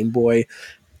the Game Boy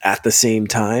at the same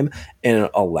time and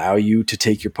allow you to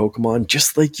take your Pokemon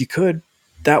just like you could?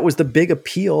 That was the big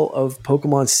appeal of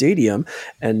Pokemon Stadium.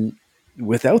 And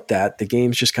without that, the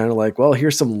game's just kind of like, well,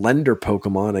 here's some lender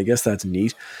Pokemon. I guess that's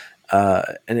neat.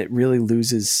 And it really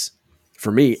loses,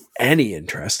 for me, any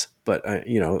interest. But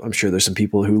I'm sure there's some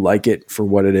people who like it for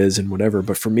what it is and whatever.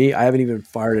 But for me, I haven't even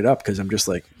fired it up because I'm just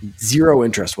like zero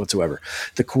interest whatsoever.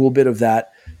 The cool bit of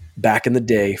that back in the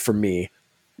day for me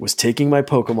was taking my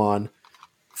Pokemon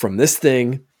from this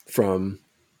thing from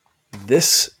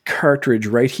this cartridge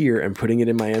right here and putting it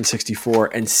in my N64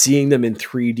 and seeing them in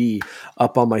 3D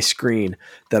up on my screen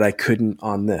that I couldn't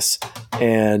on this.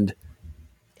 And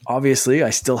obviously I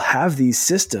still have these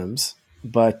systems,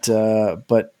 but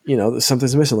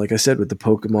something's missing. Like I said, with the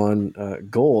Pokemon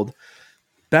Gold,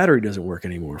 battery doesn't work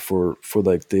anymore for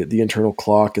like the internal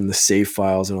clock and the save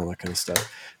files and all that kind of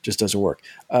stuff. Just doesn't work.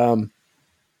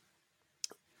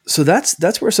 So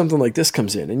that's where something like this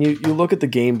comes in. And you look at the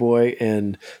Game Boy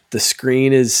and the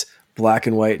screen is black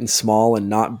and white and small and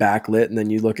not backlit. And then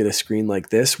you look at a screen like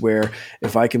this, where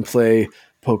if I can play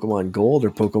Pokemon Gold or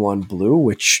Pokemon Blue,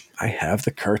 which I have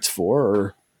the carts for,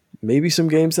 or maybe some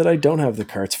games that I don't have the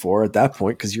carts for at that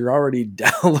point, because you're already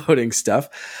downloading stuff.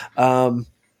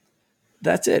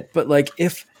 That's it. But like,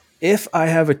 if I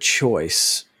have a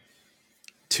choice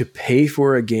to pay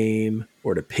for a game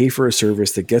or to pay for a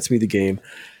service that gets me the game,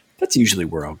 that's usually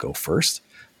where I'll go first.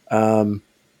 There's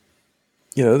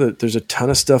a ton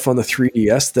of stuff on the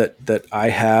 3DS that I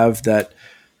have that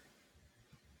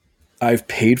I've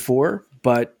paid for,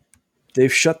 but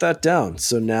they've shut that down.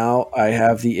 So now I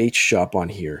have the H Shop on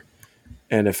here.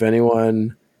 And if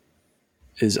anyone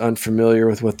is unfamiliar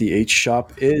with what the H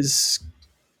Shop is,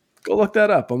 go look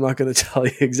that up. I'm not going to tell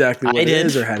you exactly what it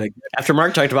is or how to get it. After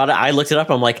Mark talked about it, I looked it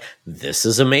up. I'm like, this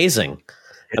is amazing.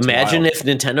 Imagine if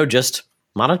Nintendo just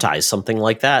monetized something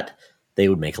like that. They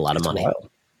would make a lot of money. Wild.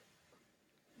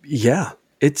 Yeah,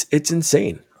 it's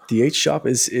insane. The H Shop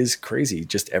is crazy.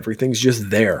 Just everything's just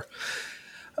there.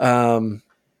 And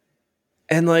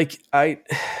like I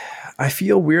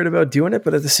feel weird about doing it,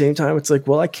 but at the same time, it's like,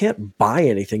 well, I can't buy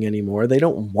anything anymore. They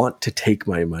don't want to take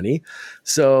my money.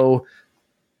 So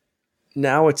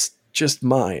now it's just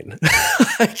mine,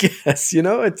 I guess.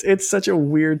 It's such a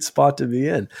weird spot to be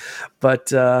in.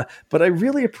 But I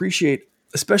really appreciate,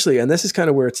 especially, and this is kind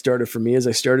of where it started for me, as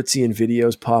I started seeing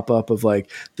videos pop up of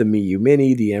like the Miyoo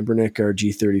Mini, the Anbernic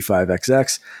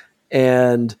RG35XX,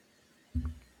 and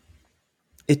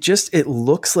it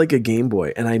looks like a Game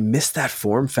Boy, and I miss that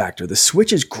form factor. The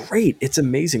Switch is great. It's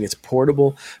amazing. It's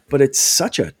portable, but it's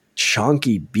such a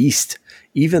chunky beast.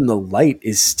 Even the light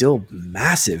is still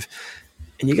massive.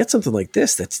 And you get something like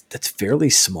this that's fairly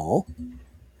small.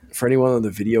 For anyone on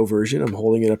the video version, I'm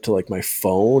holding it up to like my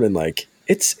phone, and like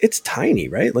it's tiny,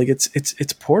 right? Like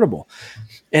it's portable,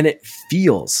 and it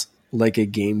feels like a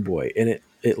Game Boy, and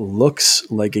it looks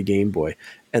like a Game Boy,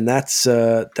 and that's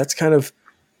kind of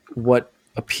what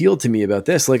appealed to me about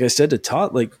this. Like I said to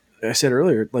Todd, like I said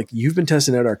earlier, like you've been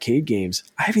testing out arcade games.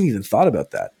 I haven't even thought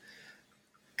about that,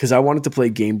 because I wanted to play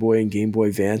Game Boy and Game Boy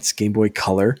Advance, Game Boy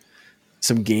Color,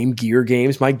 some Game Gear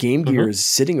games. My Game Gear is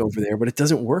sitting over there, but it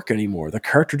doesn't work anymore. The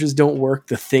cartridges don't work.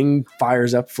 The thing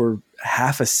fires up for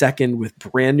half a second with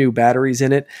brand new batteries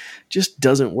in it. Just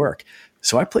doesn't work.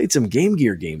 So I played some Game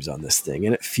Gear games on this thing,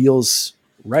 and it feels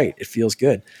right. It feels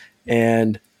good.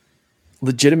 And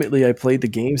legitimately, I played the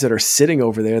games that are sitting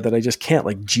over there that I just can't,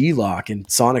 like G-Lock and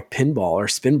Sonic Pinball or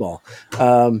Spinball.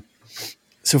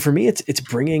 So for me, it's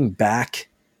bringing back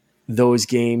those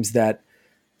games that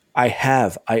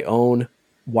I own.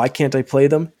 Why can't I play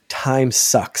them? Time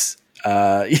sucks.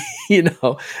 And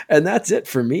that's it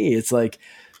for me. It's like,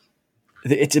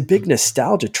 it's a big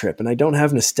nostalgia trip, and I don't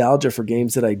have nostalgia for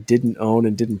games that I didn't own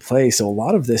and didn't play. So a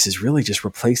lot of this is really just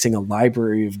replacing a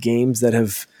library of games that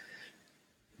have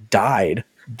died,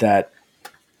 that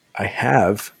I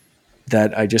have,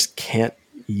 that I just can't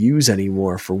use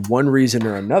anymore for one reason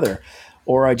or another,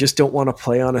 or I just don't want to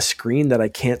play on a screen that I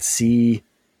can't see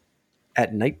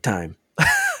at nighttime,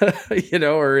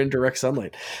 or in direct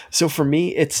sunlight. So for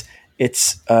me, it's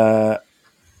a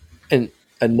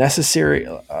necessary.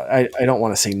 I don't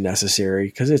want to say necessary,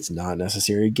 because it's not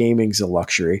necessary. Gaming's a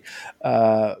luxury,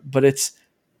 but it's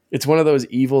one of those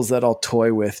evils that I'll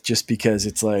toy with, just because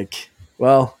it's like,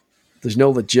 well, there's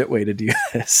no legit way to do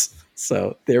this.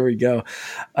 So there we go.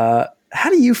 How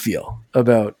do you feel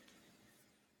about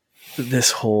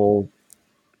this whole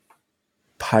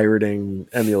pirating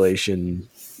emulation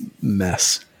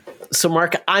mess? So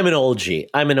Mark, I'm an OG.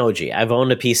 I've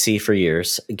owned a PC for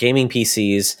years. Gaming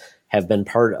PCs have been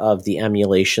part of the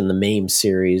emulation, the MAME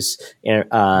series.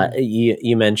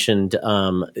 You mentioned,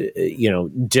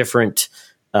 different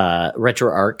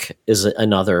RetroArch is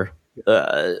another,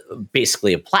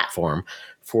 basically a platform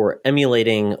for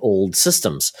emulating old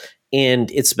systems.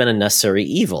 And it's been a necessary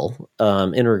evil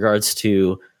in regards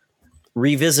to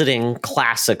revisiting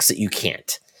classics that you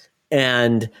can't.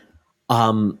 And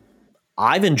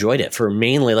I've enjoyed it for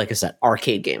mainly, like I said,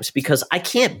 arcade games, because I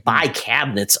can't buy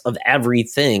cabinets of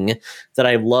everything that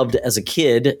I loved as a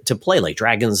kid to play, like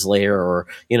Dragon's Lair or,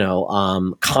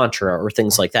 Contra or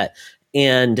things like that.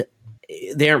 And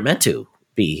they aren't meant to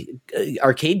be.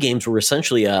 Arcade games were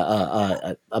essentially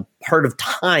a part of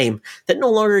time that no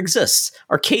longer exists.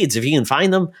 Arcades, if you can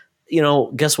find them,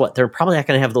 guess what? They're probably not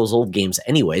going to have those old games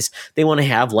anyways. They want to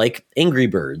have like Angry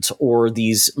Birds or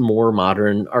these more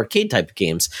modern arcade type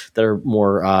games that are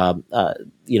more,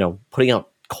 putting out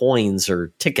coins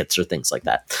or tickets or things like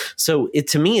that. So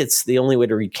to me, it's the only way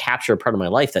to recapture a part of my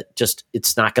life that just,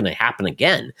 it's not going to happen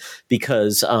again,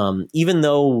 because even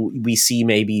though we see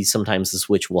maybe sometimes the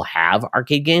Switch will have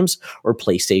arcade games or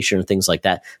PlayStation or things like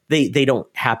that, they don't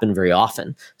happen very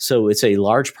often. So it's a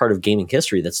large part of gaming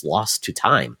history that's lost to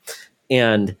time.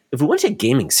 And if we want to take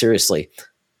gaming seriously,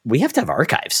 we have to have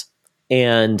archives.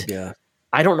 And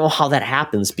I don't know how that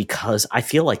happens, because I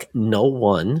feel like no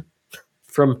one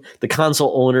from the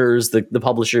console owners, the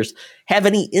publishers, have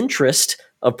any interest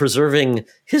of preserving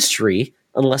history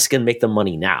unless it can make them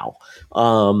money now.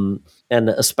 And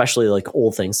especially like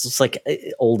old things. It's like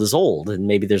old is old, and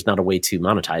maybe there's not a way to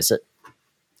monetize it.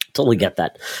 Totally get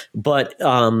that. But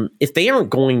if they aren't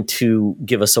going to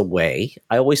give us a way,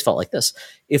 I always felt like this.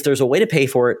 If there's a way to pay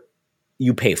for it,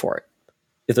 you pay for it.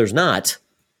 If there's not,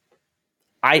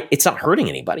 it's not hurting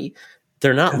anybody.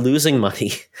 They're not losing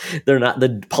money. They're not,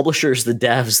 the publishers, the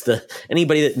devs,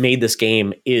 anybody that made this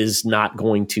game is not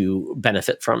going to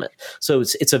benefit from it. So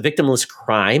it's a victimless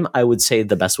crime, I would say,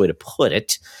 the best way to put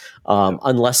it,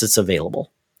 unless it's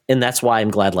available. And that's why I'm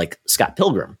glad like Scott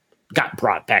Pilgrim got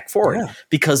brought back forward,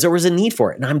 because there was a need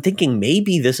for it. And I'm thinking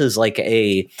maybe this is like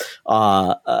a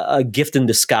gift in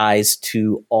disguise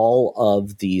to all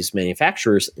of these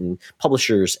manufacturers and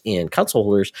publishers and console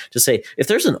holders to say, if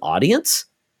there's an audience,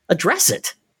 address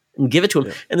it and give it to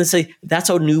them, and then say that's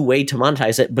a new way to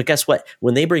monetize it. But guess what?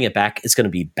 When they bring it back, it's going to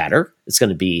be better. It's going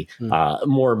to be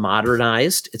more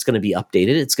modernized. It's going to be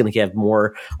updated. It's going to have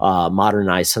more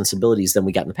modernized sensibilities than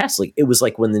we got in the past. Like it was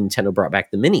like when Nintendo brought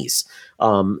back the minis.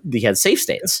 They had save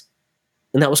states,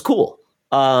 and that was cool.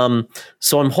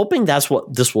 So I'm hoping that's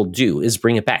what this will do, is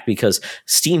bring it back, because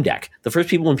Steam Deck, the first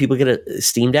people, when people get a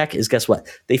Steam Deck, is guess what?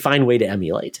 They find a way to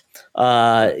emulate.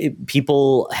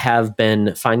 People have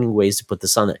been finding ways to put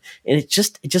this on it. And it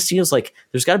just feels like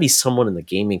there's got to be someone in the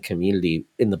gaming community,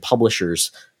 in the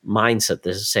publisher's mindset,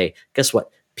 to say, guess what?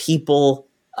 People,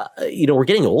 we're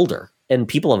getting older and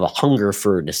people have a hunger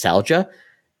for nostalgia.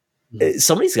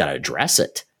 Somebody's got to address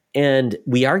it. And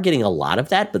we are getting a lot of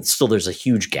that, but still there's a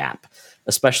huge gap,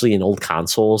 especially in old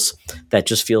consoles, that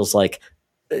just feels like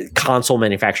console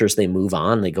manufacturers, they move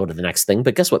on, they go to the next thing.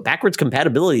 But guess what? Backwards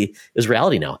compatibility is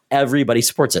reality now. Everybody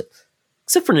supports it,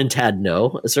 except for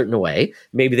Nintendo, a certain way.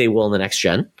 Maybe they will in the next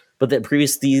gen, but that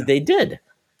previously they did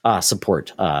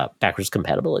support backwards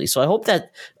compatibility. So I hope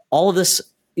that all of this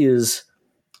is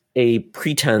a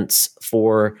pretense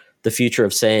for the future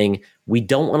of saying we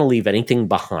don't want to leave anything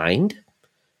behind,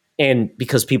 and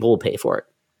because people will pay for it.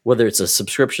 Whether it's a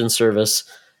subscription service,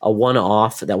 a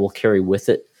one-off that will carry with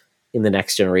it in the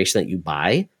next generation that you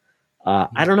buy.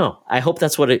 I don't know. I hope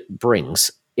that's what it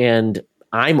brings. And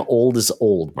I'm old as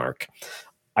old, Mark.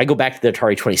 I go back to the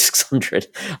Atari 2600.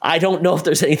 I don't know if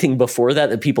there's anything before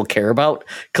that people care about.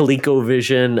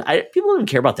 ColecoVision. People don't even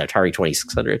care about the Atari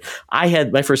 2600.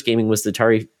 My first gaming was the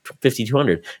Atari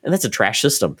 5200, and that's a trash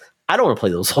system. I don't want to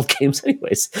play those old games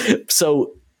anyways.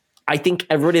 So I think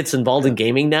everybody that's involved in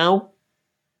gaming now,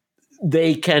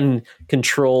 they can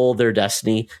control their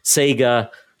destiny. Sega,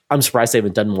 I'm surprised they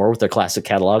haven't done more with their classic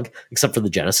catalog, except for the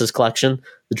Genesis collection,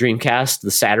 the Dreamcast,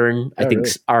 the Saturn. I think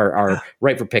are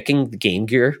ripe for picking. The Game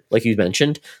Gear, like you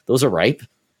mentioned, those are ripe.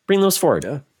 Bring those forward.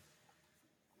 Yeah.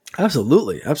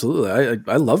 Absolutely.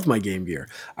 I loved my Game Gear.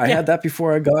 I had that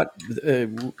before I got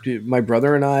my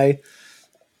brother and I.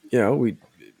 We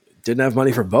didn't have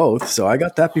money for both, so I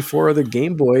got that before the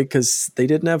Game Boy because they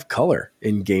didn't have color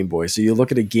in Game Boy. So you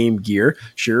look at a Game Gear,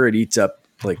 sure, it eats up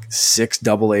like 6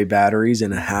 AA batteries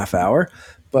in a half hour,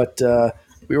 but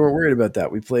we weren't worried about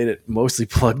that. We played it mostly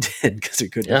plugged in because we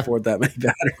couldn't afford that many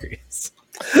batteries.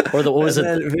 Or what was it?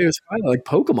 It was fine. Like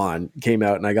Pokemon came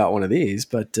out and I got one of these,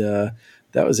 but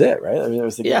that was it, right? I mean, it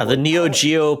was the Neo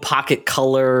Geo Pocket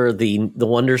Color, the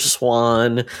Wonder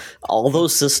Swan, all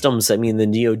those systems. I mean, the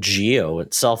Neo Geo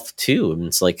itself too. And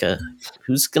it's like,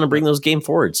 who's going to bring those games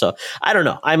forward? So I don't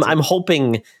know. I'm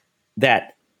hoping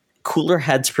that cooler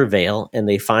heads prevail and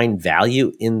they find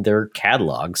value in their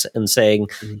catalogs and saying,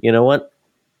 you know what,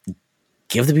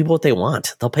 give the people what they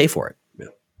want. They'll pay for it. Yeah.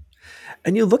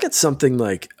 And you look at something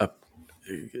like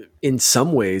in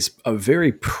some ways, a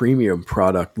very premium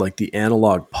product like the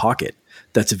Analog Pocket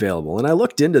that's available. And I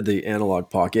looked into the Analog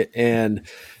Pocket, and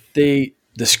the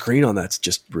screen on that's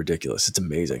just ridiculous. It's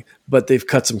amazing. But they've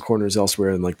cut some corners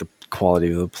elsewhere in like the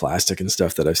quality of the plastic and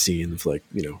stuff that I've seen, like,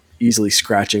 easily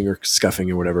scratching or scuffing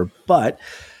or whatever. But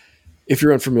if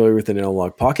you're unfamiliar with an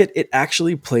analog pocket, it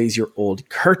actually plays your old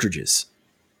cartridges,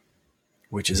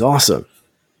 which is awesome.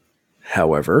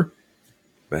 However,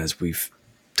 as we've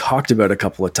talked about a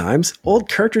couple of times, old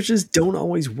cartridges don't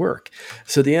always work.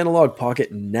 So the analog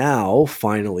pocket now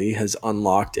finally has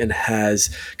unlocked and has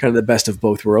kind of the best of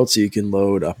both worlds. So you can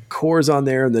load up cores on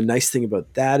there. And the nice thing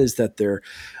about that is that they're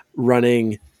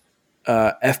running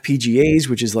FPGAs,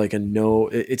 which is like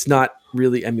it's not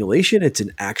really emulation. It's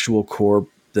an actual core.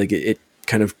 Like it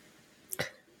kind of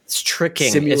it's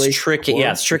tricking. It's tricking.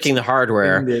 Yeah, it's tricking the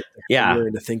hardware.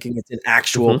 Into thinking it's an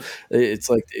actual. It's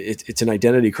like it's an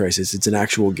identity crisis. It's an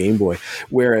actual Game Boy.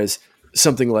 Whereas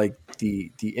something like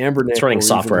the Ambernic, it's running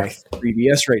software.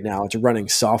 3DS right now, it's running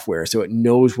software, so it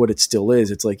knows what it still is.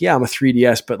 It's like, yeah, I'm a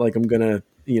 3DS, but like I'm gonna,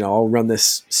 I'll run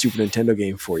this Super Nintendo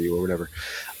game for you or whatever.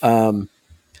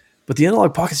 But the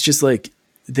analog pocket's just like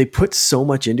they put so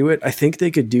much into it. I think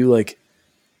they could do like.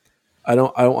 I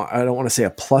don't want to say a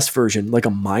plus version, like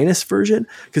a minus version,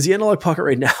 because the analog pocket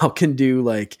right now can do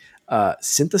like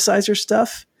synthesizer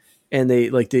stuff, and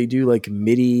they do like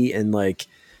MIDI and like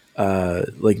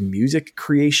music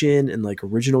creation and like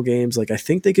original games. Like I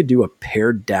think they could do a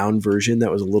pared down version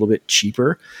that was a little bit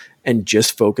cheaper and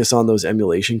just focus on those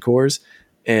emulation cores,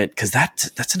 and because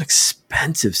that's an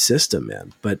expensive system,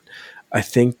 man. But I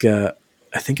think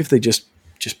if they just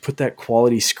put that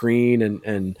quality screen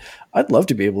and I'd love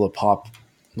to be able to pop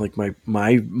like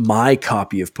my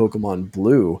copy of Pokemon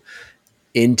Blue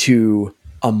into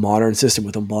a modern system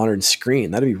with a modern screen.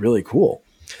 That'd be really cool.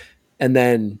 And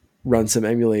then run some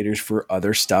emulators for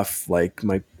other stuff like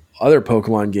my other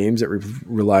Pokemon games that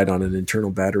relied on an internal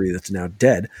battery that's now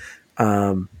dead.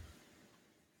 I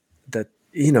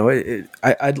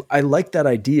like that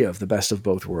idea of the best of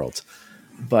both worlds,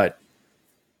 but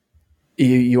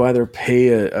you either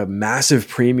pay a massive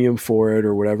premium for it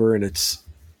or whatever. And it's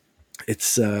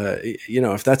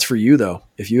if that's for you though,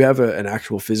 if you have an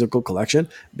actual physical collection,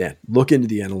 man, look into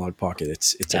the analog pocket.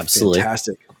 It's Absolutely. A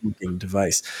fantastic looking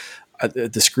device.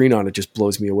 The screen on it just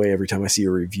blows me away every time I see a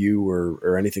review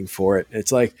or anything for it.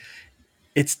 It's like,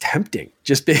 it's tempting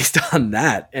just based on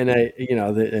that. And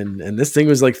and this thing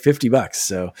was like $50.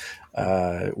 So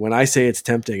when I say it's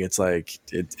tempting, it's like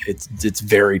it's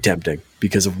very tempting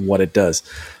because of what it does.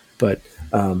 But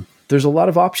there's a lot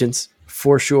of options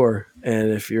for sure.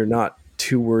 And if you're not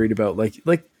too worried about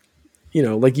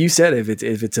like you said, if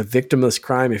it's a victimless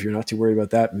crime, if you're not too worried about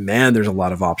that, man, there's a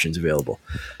lot of options available.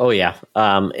 Oh yeah.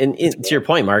 And to your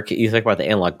point, Mark, you think about the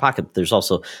analog pocket, there's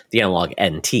also the analog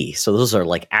NT. So those are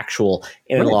like actual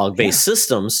analog based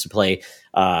systems to play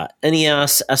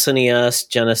NES, SNES,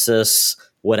 Genesis,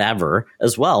 whatever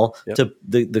as well. Yep. To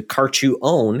the carts you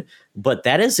own, but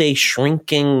that is a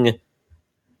shrinking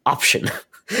option.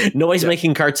 Nobody's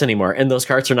making carts anymore, and those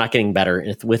carts are not getting better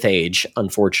with age,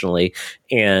 unfortunately.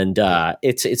 And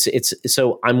it's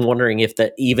so I'm wondering if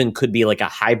that even could be like a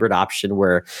hybrid option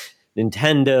where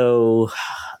Nintendo,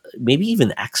 maybe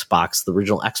even Xbox, the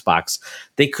original Xbox,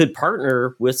 they could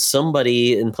partner with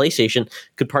somebody in PlayStation,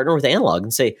 could partner with Analog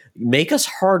and say, make us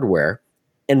hardware,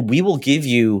 and we will give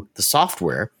you the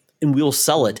software, and we will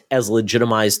sell it as a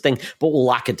legitimized thing, but we'll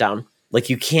lock it down. Like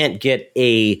you can't get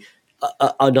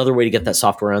another way to get that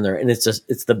software on there, and it's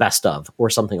the best of or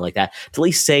something like that. To at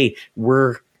least say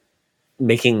we're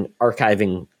making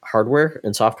archiving hardware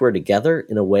and software together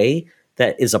in a way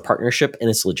that is a partnership and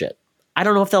it's legit. I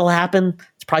don't know if that'll happen.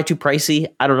 It's probably too pricey.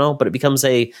 I don't know, but it becomes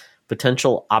a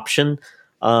potential option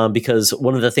because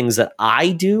one of the things that I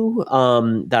do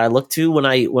that I look to when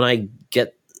I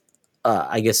get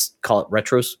I guess call it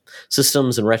retro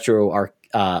systems and retro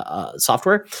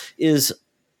software is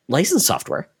licensed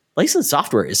software. Licensed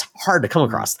software is hard to come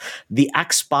across. The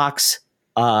Xbox,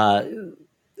 the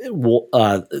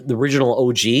original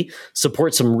OG,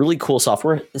 supports some really cool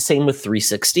software. The same with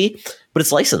 360, but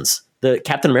it's licensed. The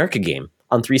Captain America game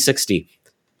on 360,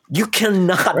 you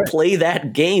cannot play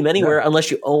that game anywhere unless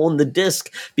you own the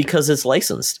disc because it's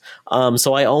licensed.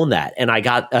 So I own that, and I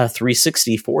got a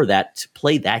 360 for that to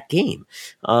play that game.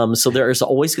 So there's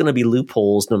always going to be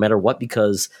loopholes no matter what,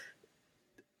 because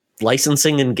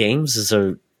licensing in games is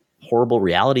a horrible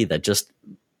reality that just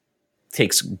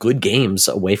takes good games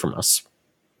away from us.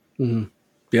 Mm-hmm.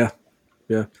 Yeah.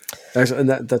 Actually, and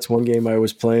that's one game I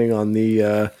was playing on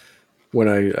the when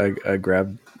I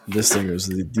grabbed this thing. It was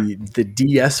the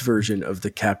DS version of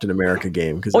the Captain America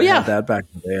game because I had that back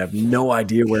in the day. I have no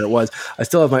idea where it was. I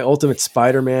still have my Ultimate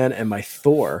Spider-Man and my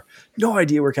Thor. No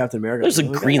idea where Captain America was. There's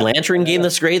a Green Lantern game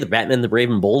that's great. The Batman the Brave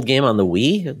and Bold game on the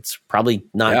Wii. It's probably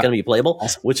not going to be playable,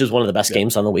 which is one of the best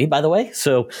games on the Wii, by the way.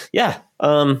 So,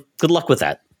 good luck with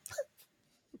that.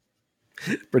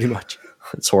 Pretty much.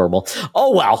 It's horrible.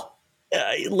 Oh, well.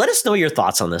 Let us know your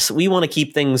thoughts on this. We want to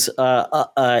keep things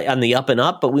on the up and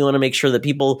up, but we want to make sure that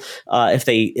people, if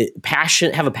they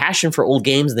have a passion for old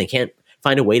games and they can't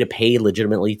find a way to pay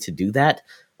legitimately to do that,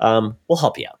 we'll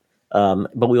help you out.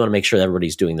 But we want to make sure that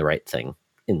everybody's doing the right thing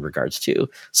in regards to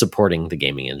supporting the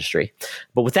gaming industry.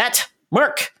 But with that,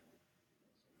 Mark,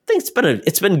 I think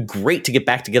it's been great to get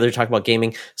back together to talk about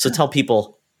gaming. So tell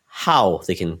people how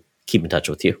they can keep in touch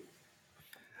with you.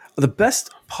 The best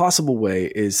possible way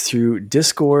is through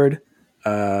Discord.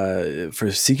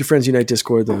 For Secret Friends Unite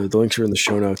Discord, the links are in the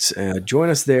show notes. Join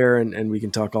us there, and we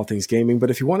can talk all things gaming. But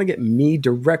if you want to get me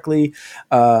directly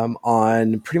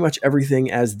on pretty much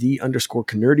everything as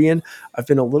 _Canardian, I've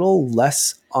been a little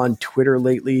less on Twitter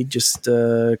lately, just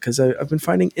because I've been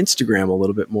finding Instagram a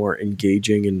little bit more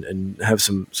engaging and have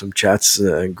some chats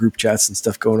and group chats and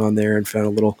stuff going on there, and found a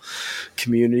little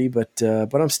community. But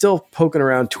I'm still poking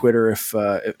around Twitter,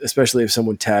 especially if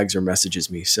someone tags or messages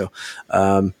me. So.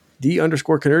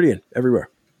 _Canardian everywhere.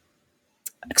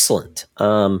 Excellent.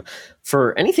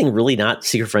 For anything really not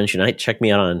Secret Friends Unite, check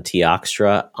me out on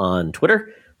Teoxtra on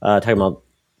Twitter, talking about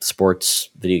sports,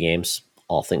 video games,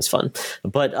 all things fun.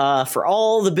 But for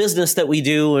all the business that we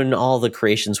do and all the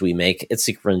creations we make, it's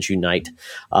Secret Friends Unite.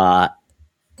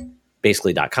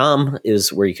 Basically.com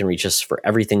is where you can reach us for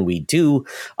everything we do.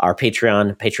 Our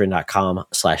Patreon,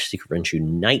 patreon.com/Secret Friends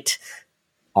Unite.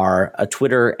 Our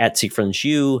Twitter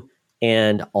 @SecretFriendsU.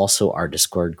 And also our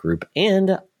Discord group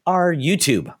and our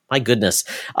YouTube. My goodness.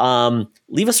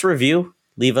 Leave us a review.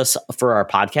 Leave us for our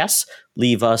podcasts.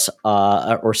 Leave us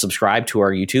or subscribe to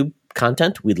our YouTube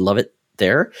content. We'd love it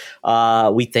there.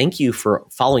 We thank you for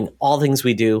following all things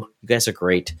we do. You guys are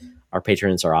great. Our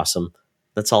patrons are awesome.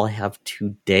 That's all I have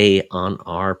today on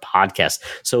our podcast.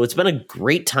 So it's been a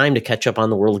great time to catch up on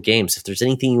the world of games. If there's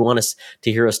anything you want us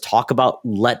to hear us talk about,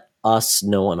 let us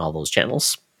know on all those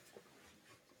channels.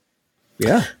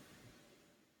 Yeah.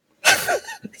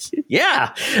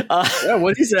 Yeah. Yeah,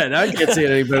 what he said. I can't say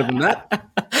it any better than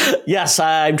that. Yes,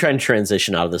 I'm trying to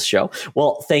transition out of this show.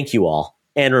 Well, thank you all.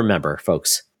 And remember,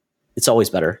 folks, it's always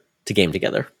better to game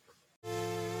together.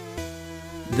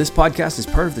 This podcast is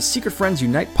part of the Secret Friends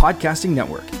Unite podcasting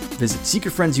network. Visit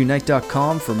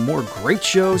secretfriendsunite.com for more great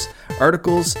shows,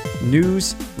 articles,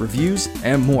 news, reviews,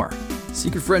 and more.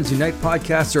 Secret Friends Unite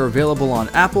podcasts are available on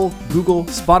Apple, Google,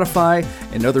 Spotify,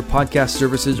 and other podcast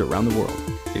services around the world.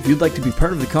 If you'd like to be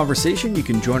part of the conversation, you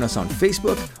can join us on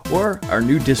Facebook or our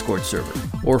new Discord server,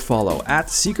 or follow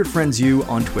 @SecretFriendsU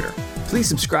on Twitter. Please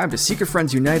subscribe to Secret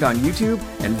Friends Unite on YouTube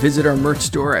and visit our merch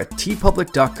store at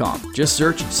tpublic.com. Just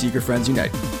search Secret Friends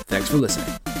Unite. Thanks for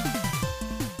listening.